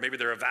empire, or maybe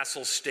they're a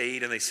vassal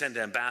state and they send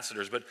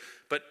ambassadors. But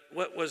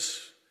what was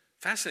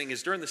fascinating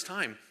is during this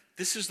time,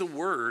 this is the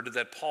word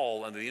that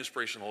Paul, under the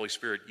inspiration of the Holy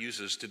Spirit,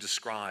 uses to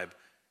describe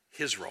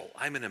his role.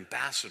 I'm an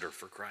ambassador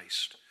for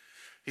Christ.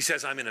 He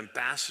says, I'm an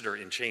ambassador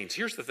in chains.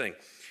 Here's the thing.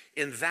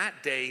 In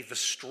that day, the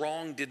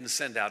strong didn't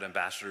send out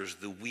ambassadors,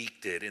 the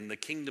weak did. In the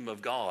kingdom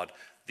of God,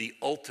 the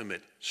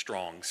ultimate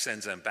strong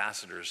sends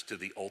ambassadors to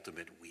the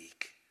ultimate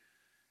weak.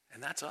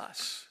 And that's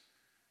us.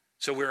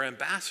 So we're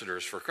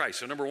ambassadors for Christ.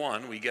 So number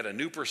one, we get a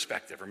new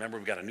perspective. Remember,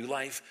 we've got a new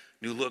life,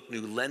 new look,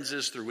 new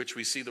lenses through which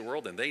we see the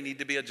world, and they need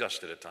to be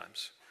adjusted at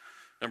times.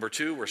 Number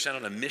two, we're sent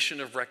on a mission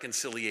of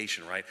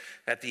reconciliation, right?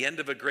 At the end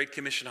of a Great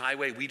Commission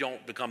highway, we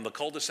don't become the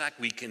cul-de-sac,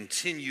 we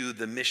continue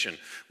the mission.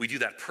 We do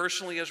that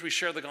personally as we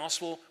share the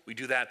gospel. We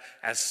do that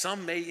as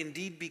some may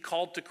indeed be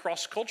called to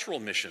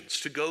cross-cultural missions,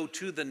 to go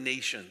to the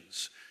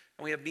nations.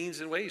 And we have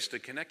means and ways to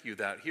connect you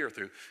that here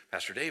through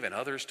Pastor Dave and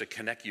others to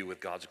connect you with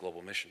God's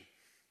global mission.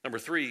 Number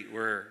three,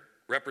 we're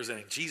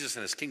representing Jesus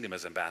and his kingdom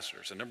as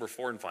ambassadors. And number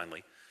four, and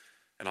finally,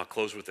 and I'll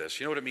close with this.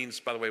 You know what it means,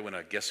 by the way, when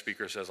a guest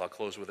speaker says, I'll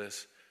close with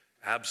this?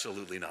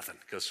 Absolutely nothing,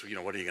 because,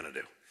 what are you going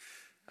to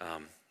do?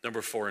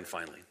 Number four, and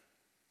finally,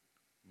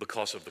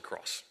 because of the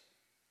cross.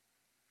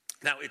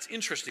 Now, it's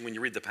interesting when you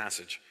read the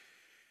passage.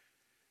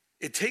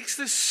 It takes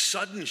this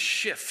sudden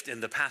shift in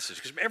the passage,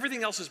 because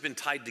everything else has been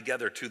tied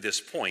together to this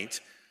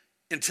point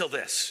until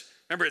this.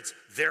 Remember, it's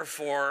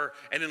therefore,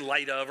 and in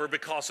light of, or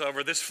because of,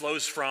 or this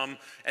flows from,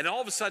 and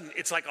all of a sudden,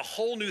 it's like a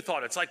whole new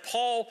thought. It's like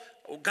Paul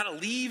kind of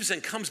leaves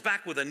and comes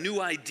back with a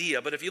new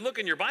idea. But if you look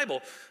in your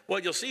Bible,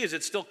 what you'll see is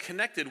it's still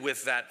connected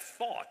with that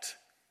thought.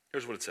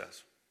 Here's what it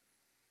says.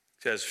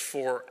 It says,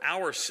 for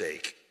our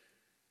sake,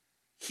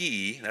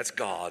 he, that's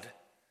God,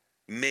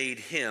 made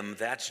him,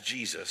 that's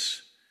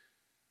Jesus,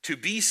 to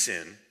be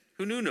sin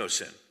who knew no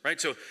sin, right?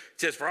 So it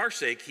says, for our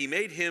sake, he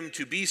made him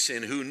to be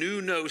sin who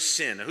knew no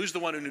sin. Now, who's the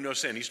one who knew no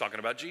sin? He's talking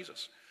about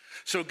Jesus.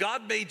 So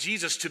God made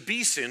Jesus to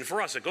be sin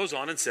for us. It goes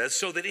on and says,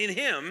 so that in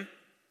him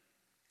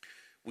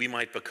we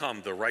might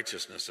become the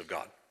righteousness of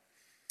God.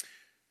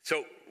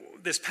 So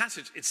this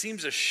passage, it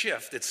seems a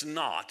shift. It's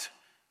not,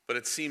 but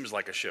it seems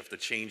like a shift, a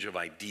change of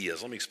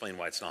ideas. Let me explain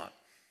why it's not.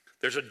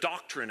 There's a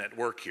doctrine at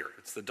work here.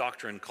 It's the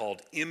doctrine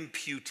called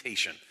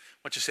imputation.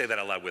 Why don't you say that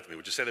out loud with me?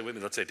 Would you say that with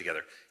me? Let's say it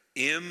together.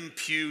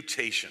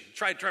 Imputation.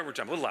 Try one more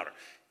time, a little louder.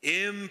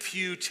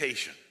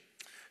 Imputation.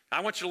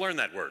 I want you to learn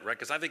that word, right?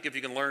 Because I think if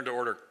you can learn to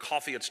order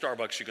coffee at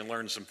Starbucks, you can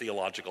learn some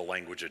theological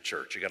language at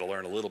church. You got to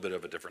learn a little bit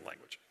of a different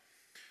language.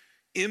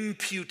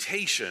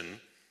 Imputation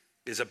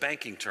is a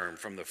banking term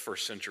from the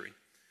first century.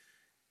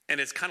 And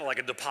it's kind of like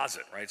a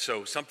deposit, right?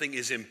 So something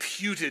is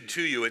imputed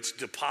to you, it's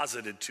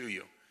deposited to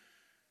you.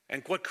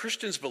 And what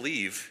Christians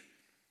believe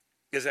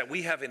is that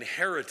we have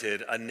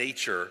inherited a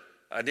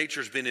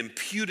nature's been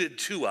imputed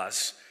to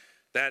us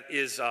that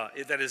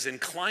is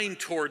inclined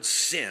towards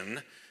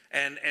sin,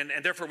 and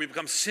therefore we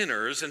become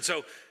sinners. And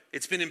so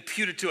it's been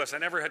imputed to us. I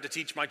never had to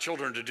teach my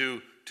children to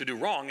do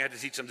wrong. I had to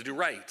teach them to do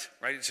right?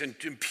 It's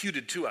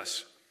imputed to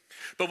us.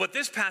 But what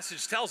this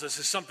passage tells us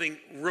is something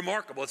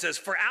remarkable. It says,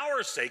 for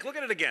our sake, look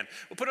at it again.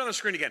 We'll put it on the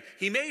screen again.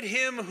 He made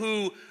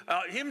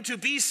him to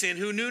be sin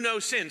who knew no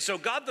sin. So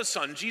God the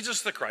Son,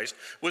 Jesus the Christ,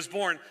 was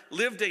born,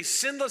 lived a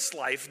sinless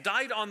life,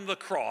 died on the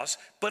cross.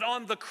 But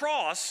on the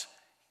cross,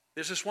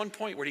 there's this one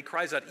point where he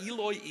cries out,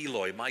 Eloi,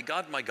 Eloi, my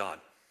God,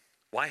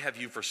 why have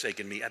you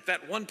forsaken me? At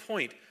that one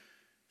point,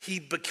 he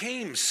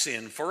became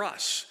sin for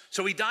us.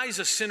 So he dies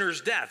a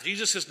sinner's death.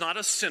 Jesus is not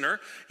a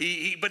sinner,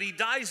 but he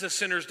dies a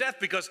sinner's death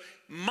because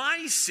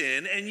my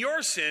sin and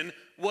your sin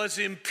was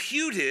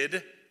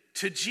imputed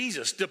to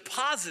Jesus,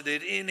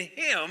 deposited in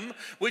him,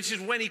 which is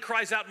when he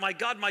cries out, my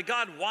God,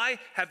 why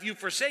have you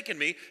forsaken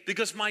me?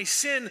 Because my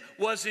sin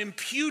was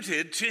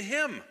imputed to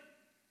him.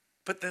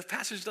 But the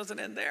passage doesn't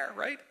end there,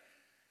 right?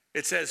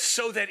 It says,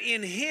 so that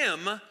in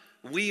him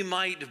we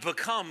might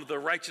become the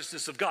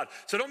righteousness of God.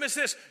 So don't miss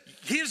this.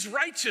 His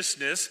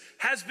righteousness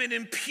has been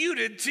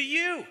imputed to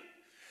you.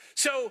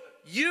 So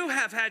you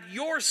have had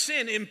your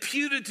sin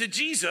imputed to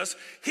Jesus.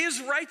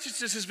 His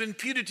righteousness has been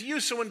imputed to you.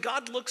 So when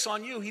God looks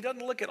on you, he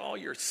doesn't look at all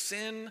your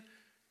sin,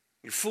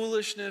 your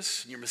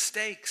foolishness, your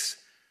mistakes.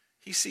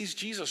 He sees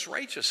Jesus'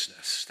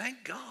 righteousness.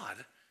 Thank God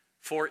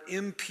for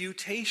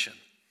imputation.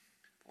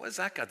 What has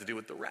that got to do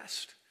with the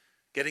rest?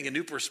 Getting a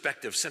new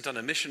perspective, sent on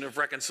a mission of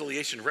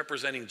reconciliation,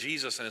 representing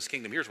Jesus and his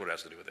kingdom. Here's what it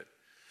has to do with it.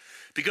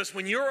 Because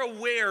when you're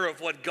aware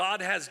of what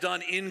God has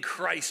done in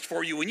Christ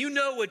for you, when you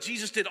know what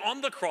Jesus did on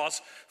the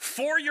cross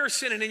for your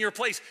sin and in your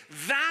place,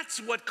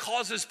 that's what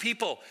causes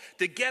people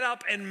to get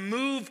up and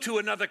move to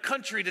another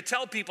country to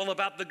tell people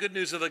about the good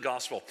news of the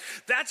gospel.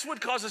 That's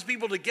what causes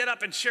people to get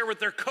up and share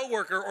with their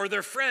coworker or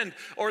their friend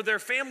or their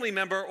family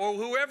member or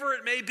whoever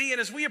it may be.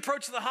 And as we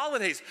approach the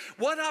holidays,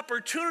 what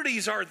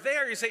opportunities are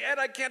there? You say, Ed,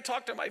 I can't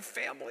talk to my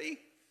family.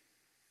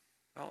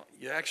 Well,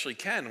 you actually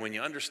can when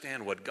you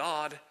understand what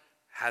God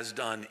has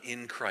done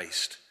in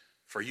Christ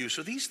for you.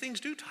 So these things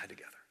do tie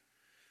together.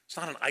 It's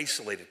not an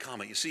isolated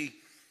comment. You see,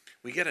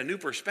 we get a new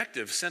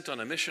perspective sent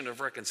on a mission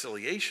of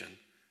reconciliation,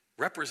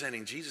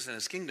 representing Jesus and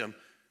his kingdom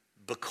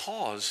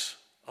because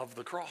of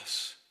the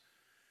cross.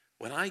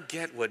 When I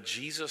get what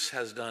Jesus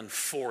has done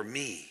for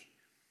me,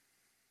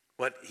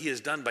 what he has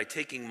done by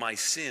taking my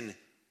sin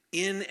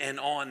in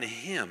and on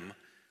him,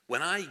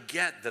 when I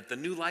get that the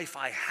new life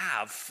I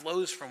have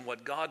flows from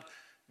what God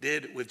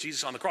did with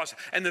Jesus on the cross,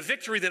 and the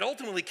victory that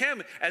ultimately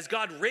came as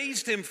God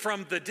raised him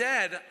from the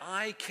dead,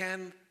 I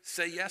can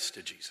say yes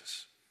to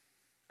Jesus.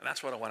 And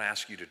that's what I want to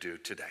ask you to do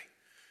today.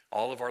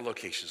 All of our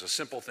locations, a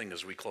simple thing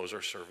as we close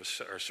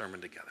our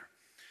sermon together.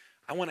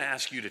 I want to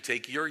ask you to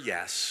take your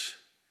yes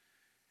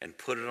and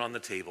put it on the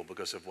table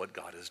because of what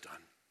God has done.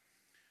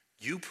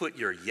 You put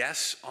your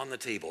yes on the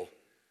table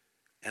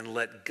and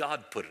let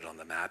God put it on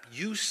the map.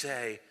 You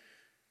say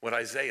what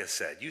Isaiah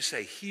said. You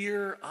say,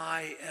 here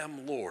I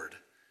am, Lord.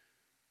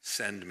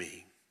 Send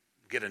me.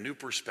 Get a new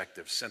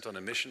perspective, sent on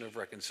a mission of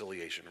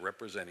reconciliation,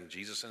 representing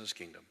Jesus and his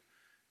kingdom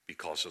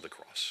because of the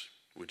cross.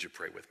 Would you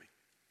pray with me?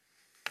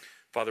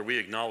 Father, we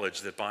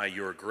acknowledge that by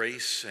your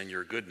grace and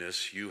your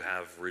goodness, you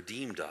have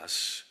redeemed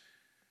us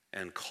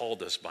and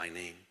called us by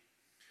name.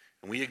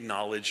 And we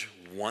acknowledge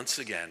once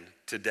again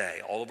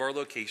today, all of our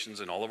locations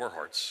and all of our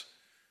hearts,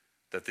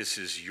 that this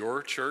is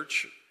your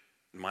church,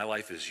 and my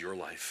life is your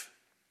life.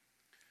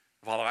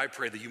 Father, I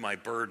pray that you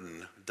might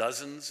burden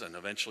dozens and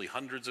eventually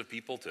hundreds of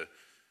people to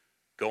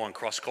go on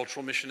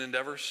cross-cultural mission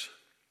endeavors,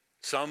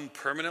 some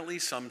permanently,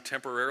 some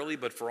temporarily,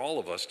 but for all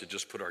of us to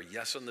just put our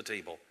yes on the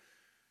table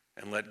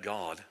and let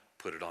God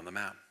put it on the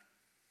map.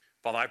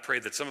 Father, I pray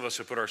that some of us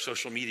who put our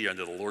social media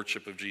under the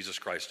lordship of Jesus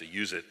Christ to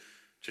use it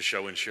to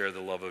show and share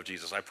the love of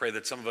Jesus. I pray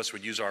that some of us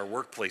would use our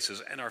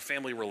workplaces and our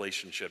family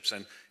relationships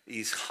and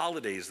these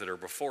holidays that are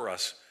before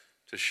us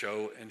to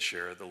show and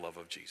share the love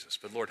of Jesus.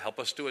 But Lord, help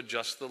us to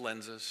adjust the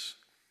lenses.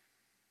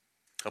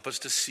 Help us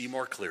to see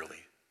more clearly.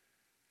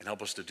 And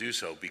help us to do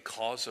so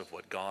because of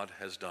what God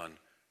has done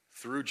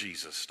through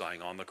Jesus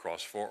dying on the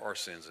cross for our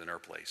sins in our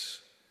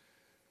place.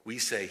 We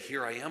say,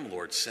 here I am,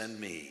 Lord, send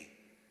me.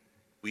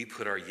 We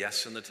put our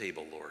yes on the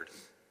table, Lord.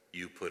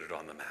 You put it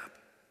on the map.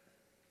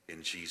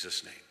 In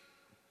Jesus' name,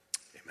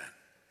 amen.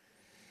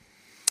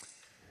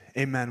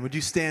 Amen. Would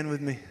you stand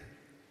with me?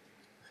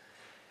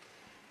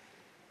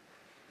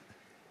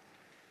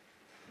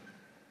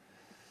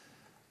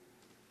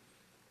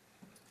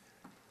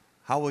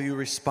 How will you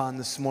respond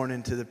this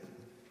morning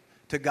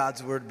to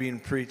God's word being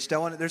preached?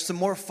 There's some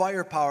more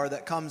firepower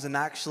that comes in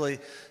actually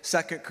 2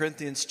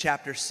 Corinthians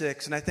chapter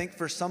 6. And I think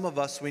for some of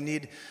us, we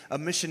need a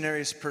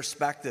missionary's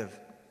perspective.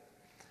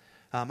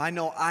 I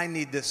know I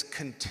need this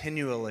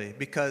continually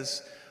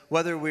because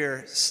whether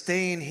we're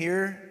staying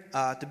here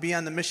to be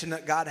on the mission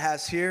that God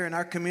has here in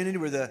our community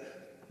where the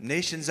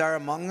nations are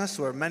among us,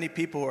 where many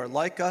people who are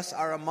like us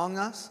are among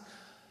us,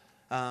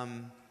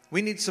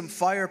 we need some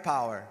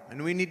firepower,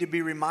 and we need to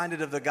be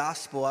reminded of the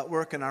gospel at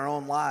work in our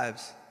own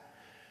lives.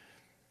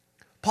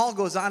 Paul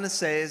goes on to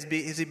say as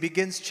he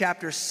begins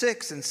chapter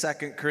 6 in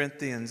 2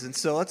 Corinthians, and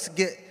so let's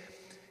get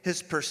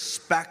his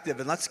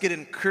perspective, and let's get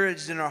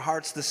encouraged in our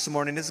hearts this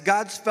morning. As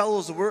God's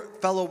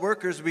fellow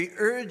workers, we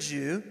urge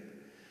you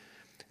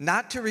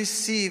not to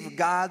receive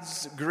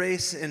God's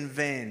grace in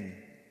vain.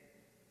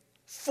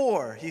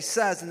 For, he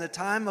says, in the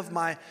time of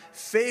my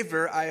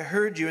favor I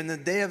heard you, in the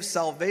day of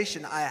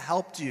salvation I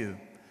helped you.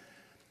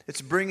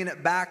 It's bringing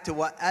it back to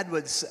what Ed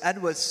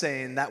was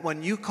saying, that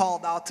when you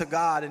called out to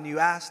God and you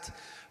asked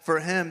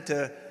for him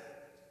to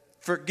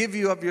forgive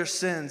you of your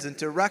sins and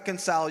to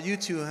reconcile you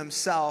to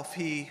himself,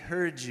 he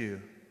heard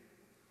you.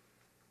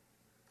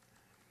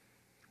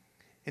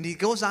 And he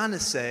goes on to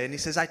say, and he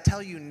says, I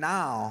tell you,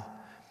 now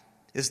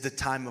is the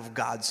time of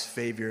God's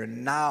favor,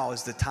 and now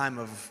is the time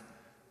of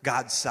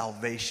God's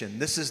salvation.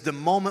 This is the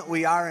moment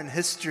we are in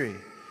history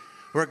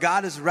where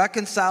God is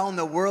reconciling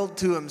the world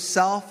to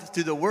himself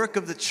through the work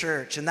of the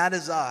church, and that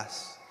is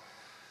us.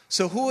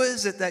 So who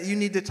is it that you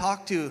need to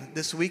talk to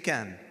this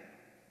weekend?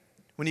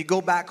 When you go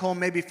back home,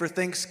 maybe for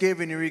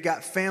Thanksgiving, or you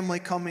got family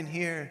coming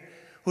here,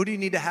 who do you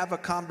need to have a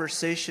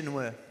conversation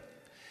with?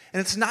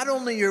 And it's not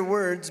only your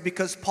words,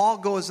 because Paul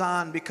goes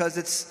on, because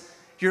it's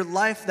your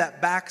life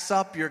that backs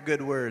up your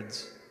good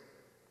words.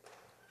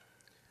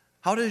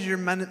 How does your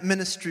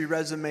ministry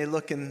resume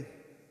looking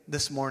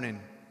this morning?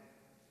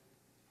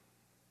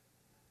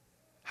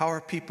 How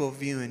are people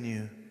viewing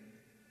you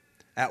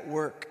at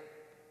work?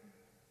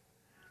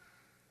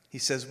 He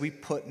says, we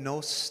put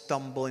no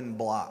stumbling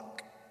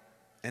block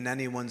in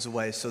anyone's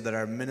way so that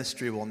our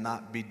ministry will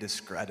not be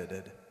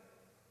discredited.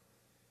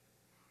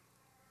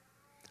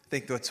 I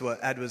think that's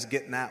what Ed was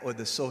getting at with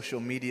the social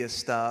media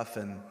stuff.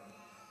 And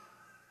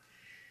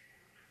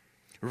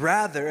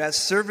rather, as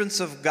servants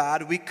of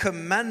God, we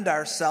commend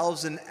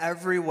ourselves in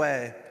every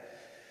way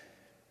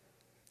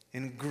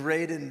in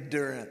great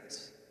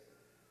endurance,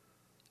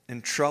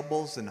 in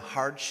troubles and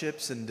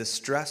hardships and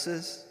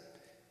distresses,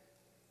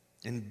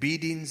 in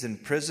beatings,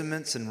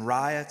 imprisonments and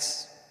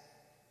riots,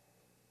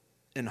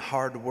 in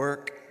hard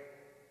work,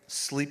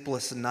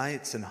 sleepless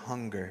nights, and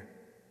hunger.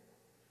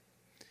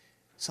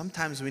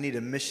 Sometimes we need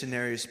a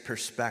missionary's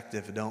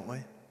perspective, don't we?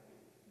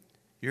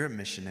 You're a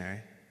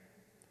missionary.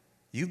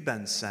 You've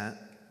been sent.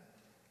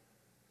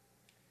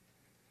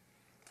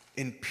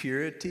 In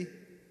purity,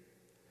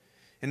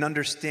 in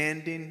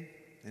understanding,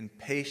 in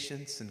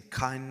patience, and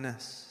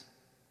kindness,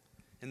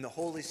 in the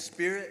Holy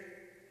Spirit,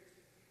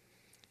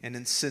 and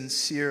in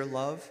sincere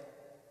love,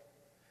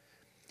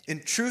 in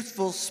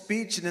truthful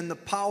speech and in the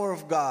power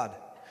of God,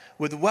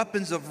 with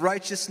weapons of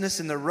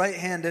righteousness in the right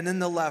hand and in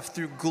the left,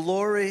 through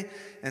glory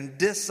and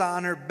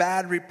dishonor,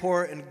 bad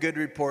report and good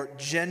report,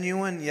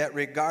 genuine yet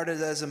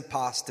regarded as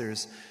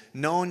impostors,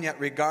 known yet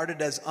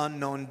regarded as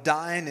unknown,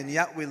 dying and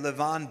yet we live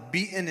on,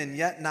 beaten and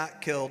yet not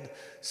killed,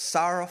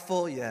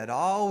 sorrowful yet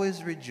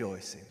always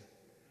rejoicing,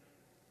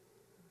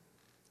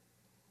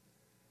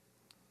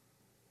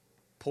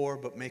 poor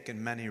but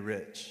making many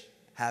rich,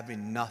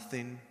 having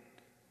nothing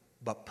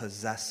but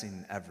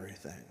possessing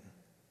everything.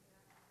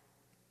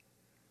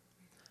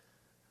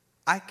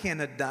 I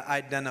can't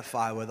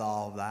identify with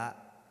all of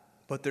that,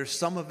 but there's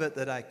some of it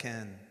that I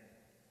can.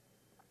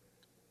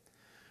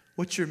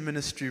 What's your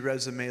ministry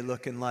resume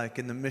looking like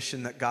in the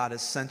mission that God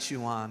has sent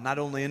you on, not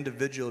only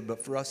individually,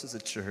 but for us as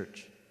a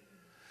church?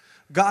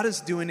 God is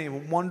doing a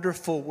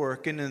wonderful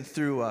work in and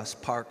through us,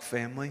 Park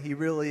family. He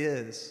really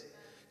is.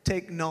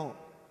 Take note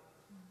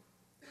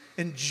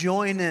and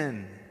join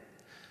in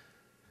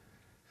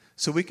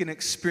so we can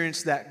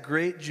experience that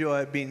great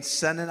joy of being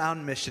sent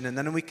on mission, and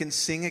then we can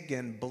sing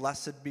again,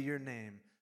 blessed be your name.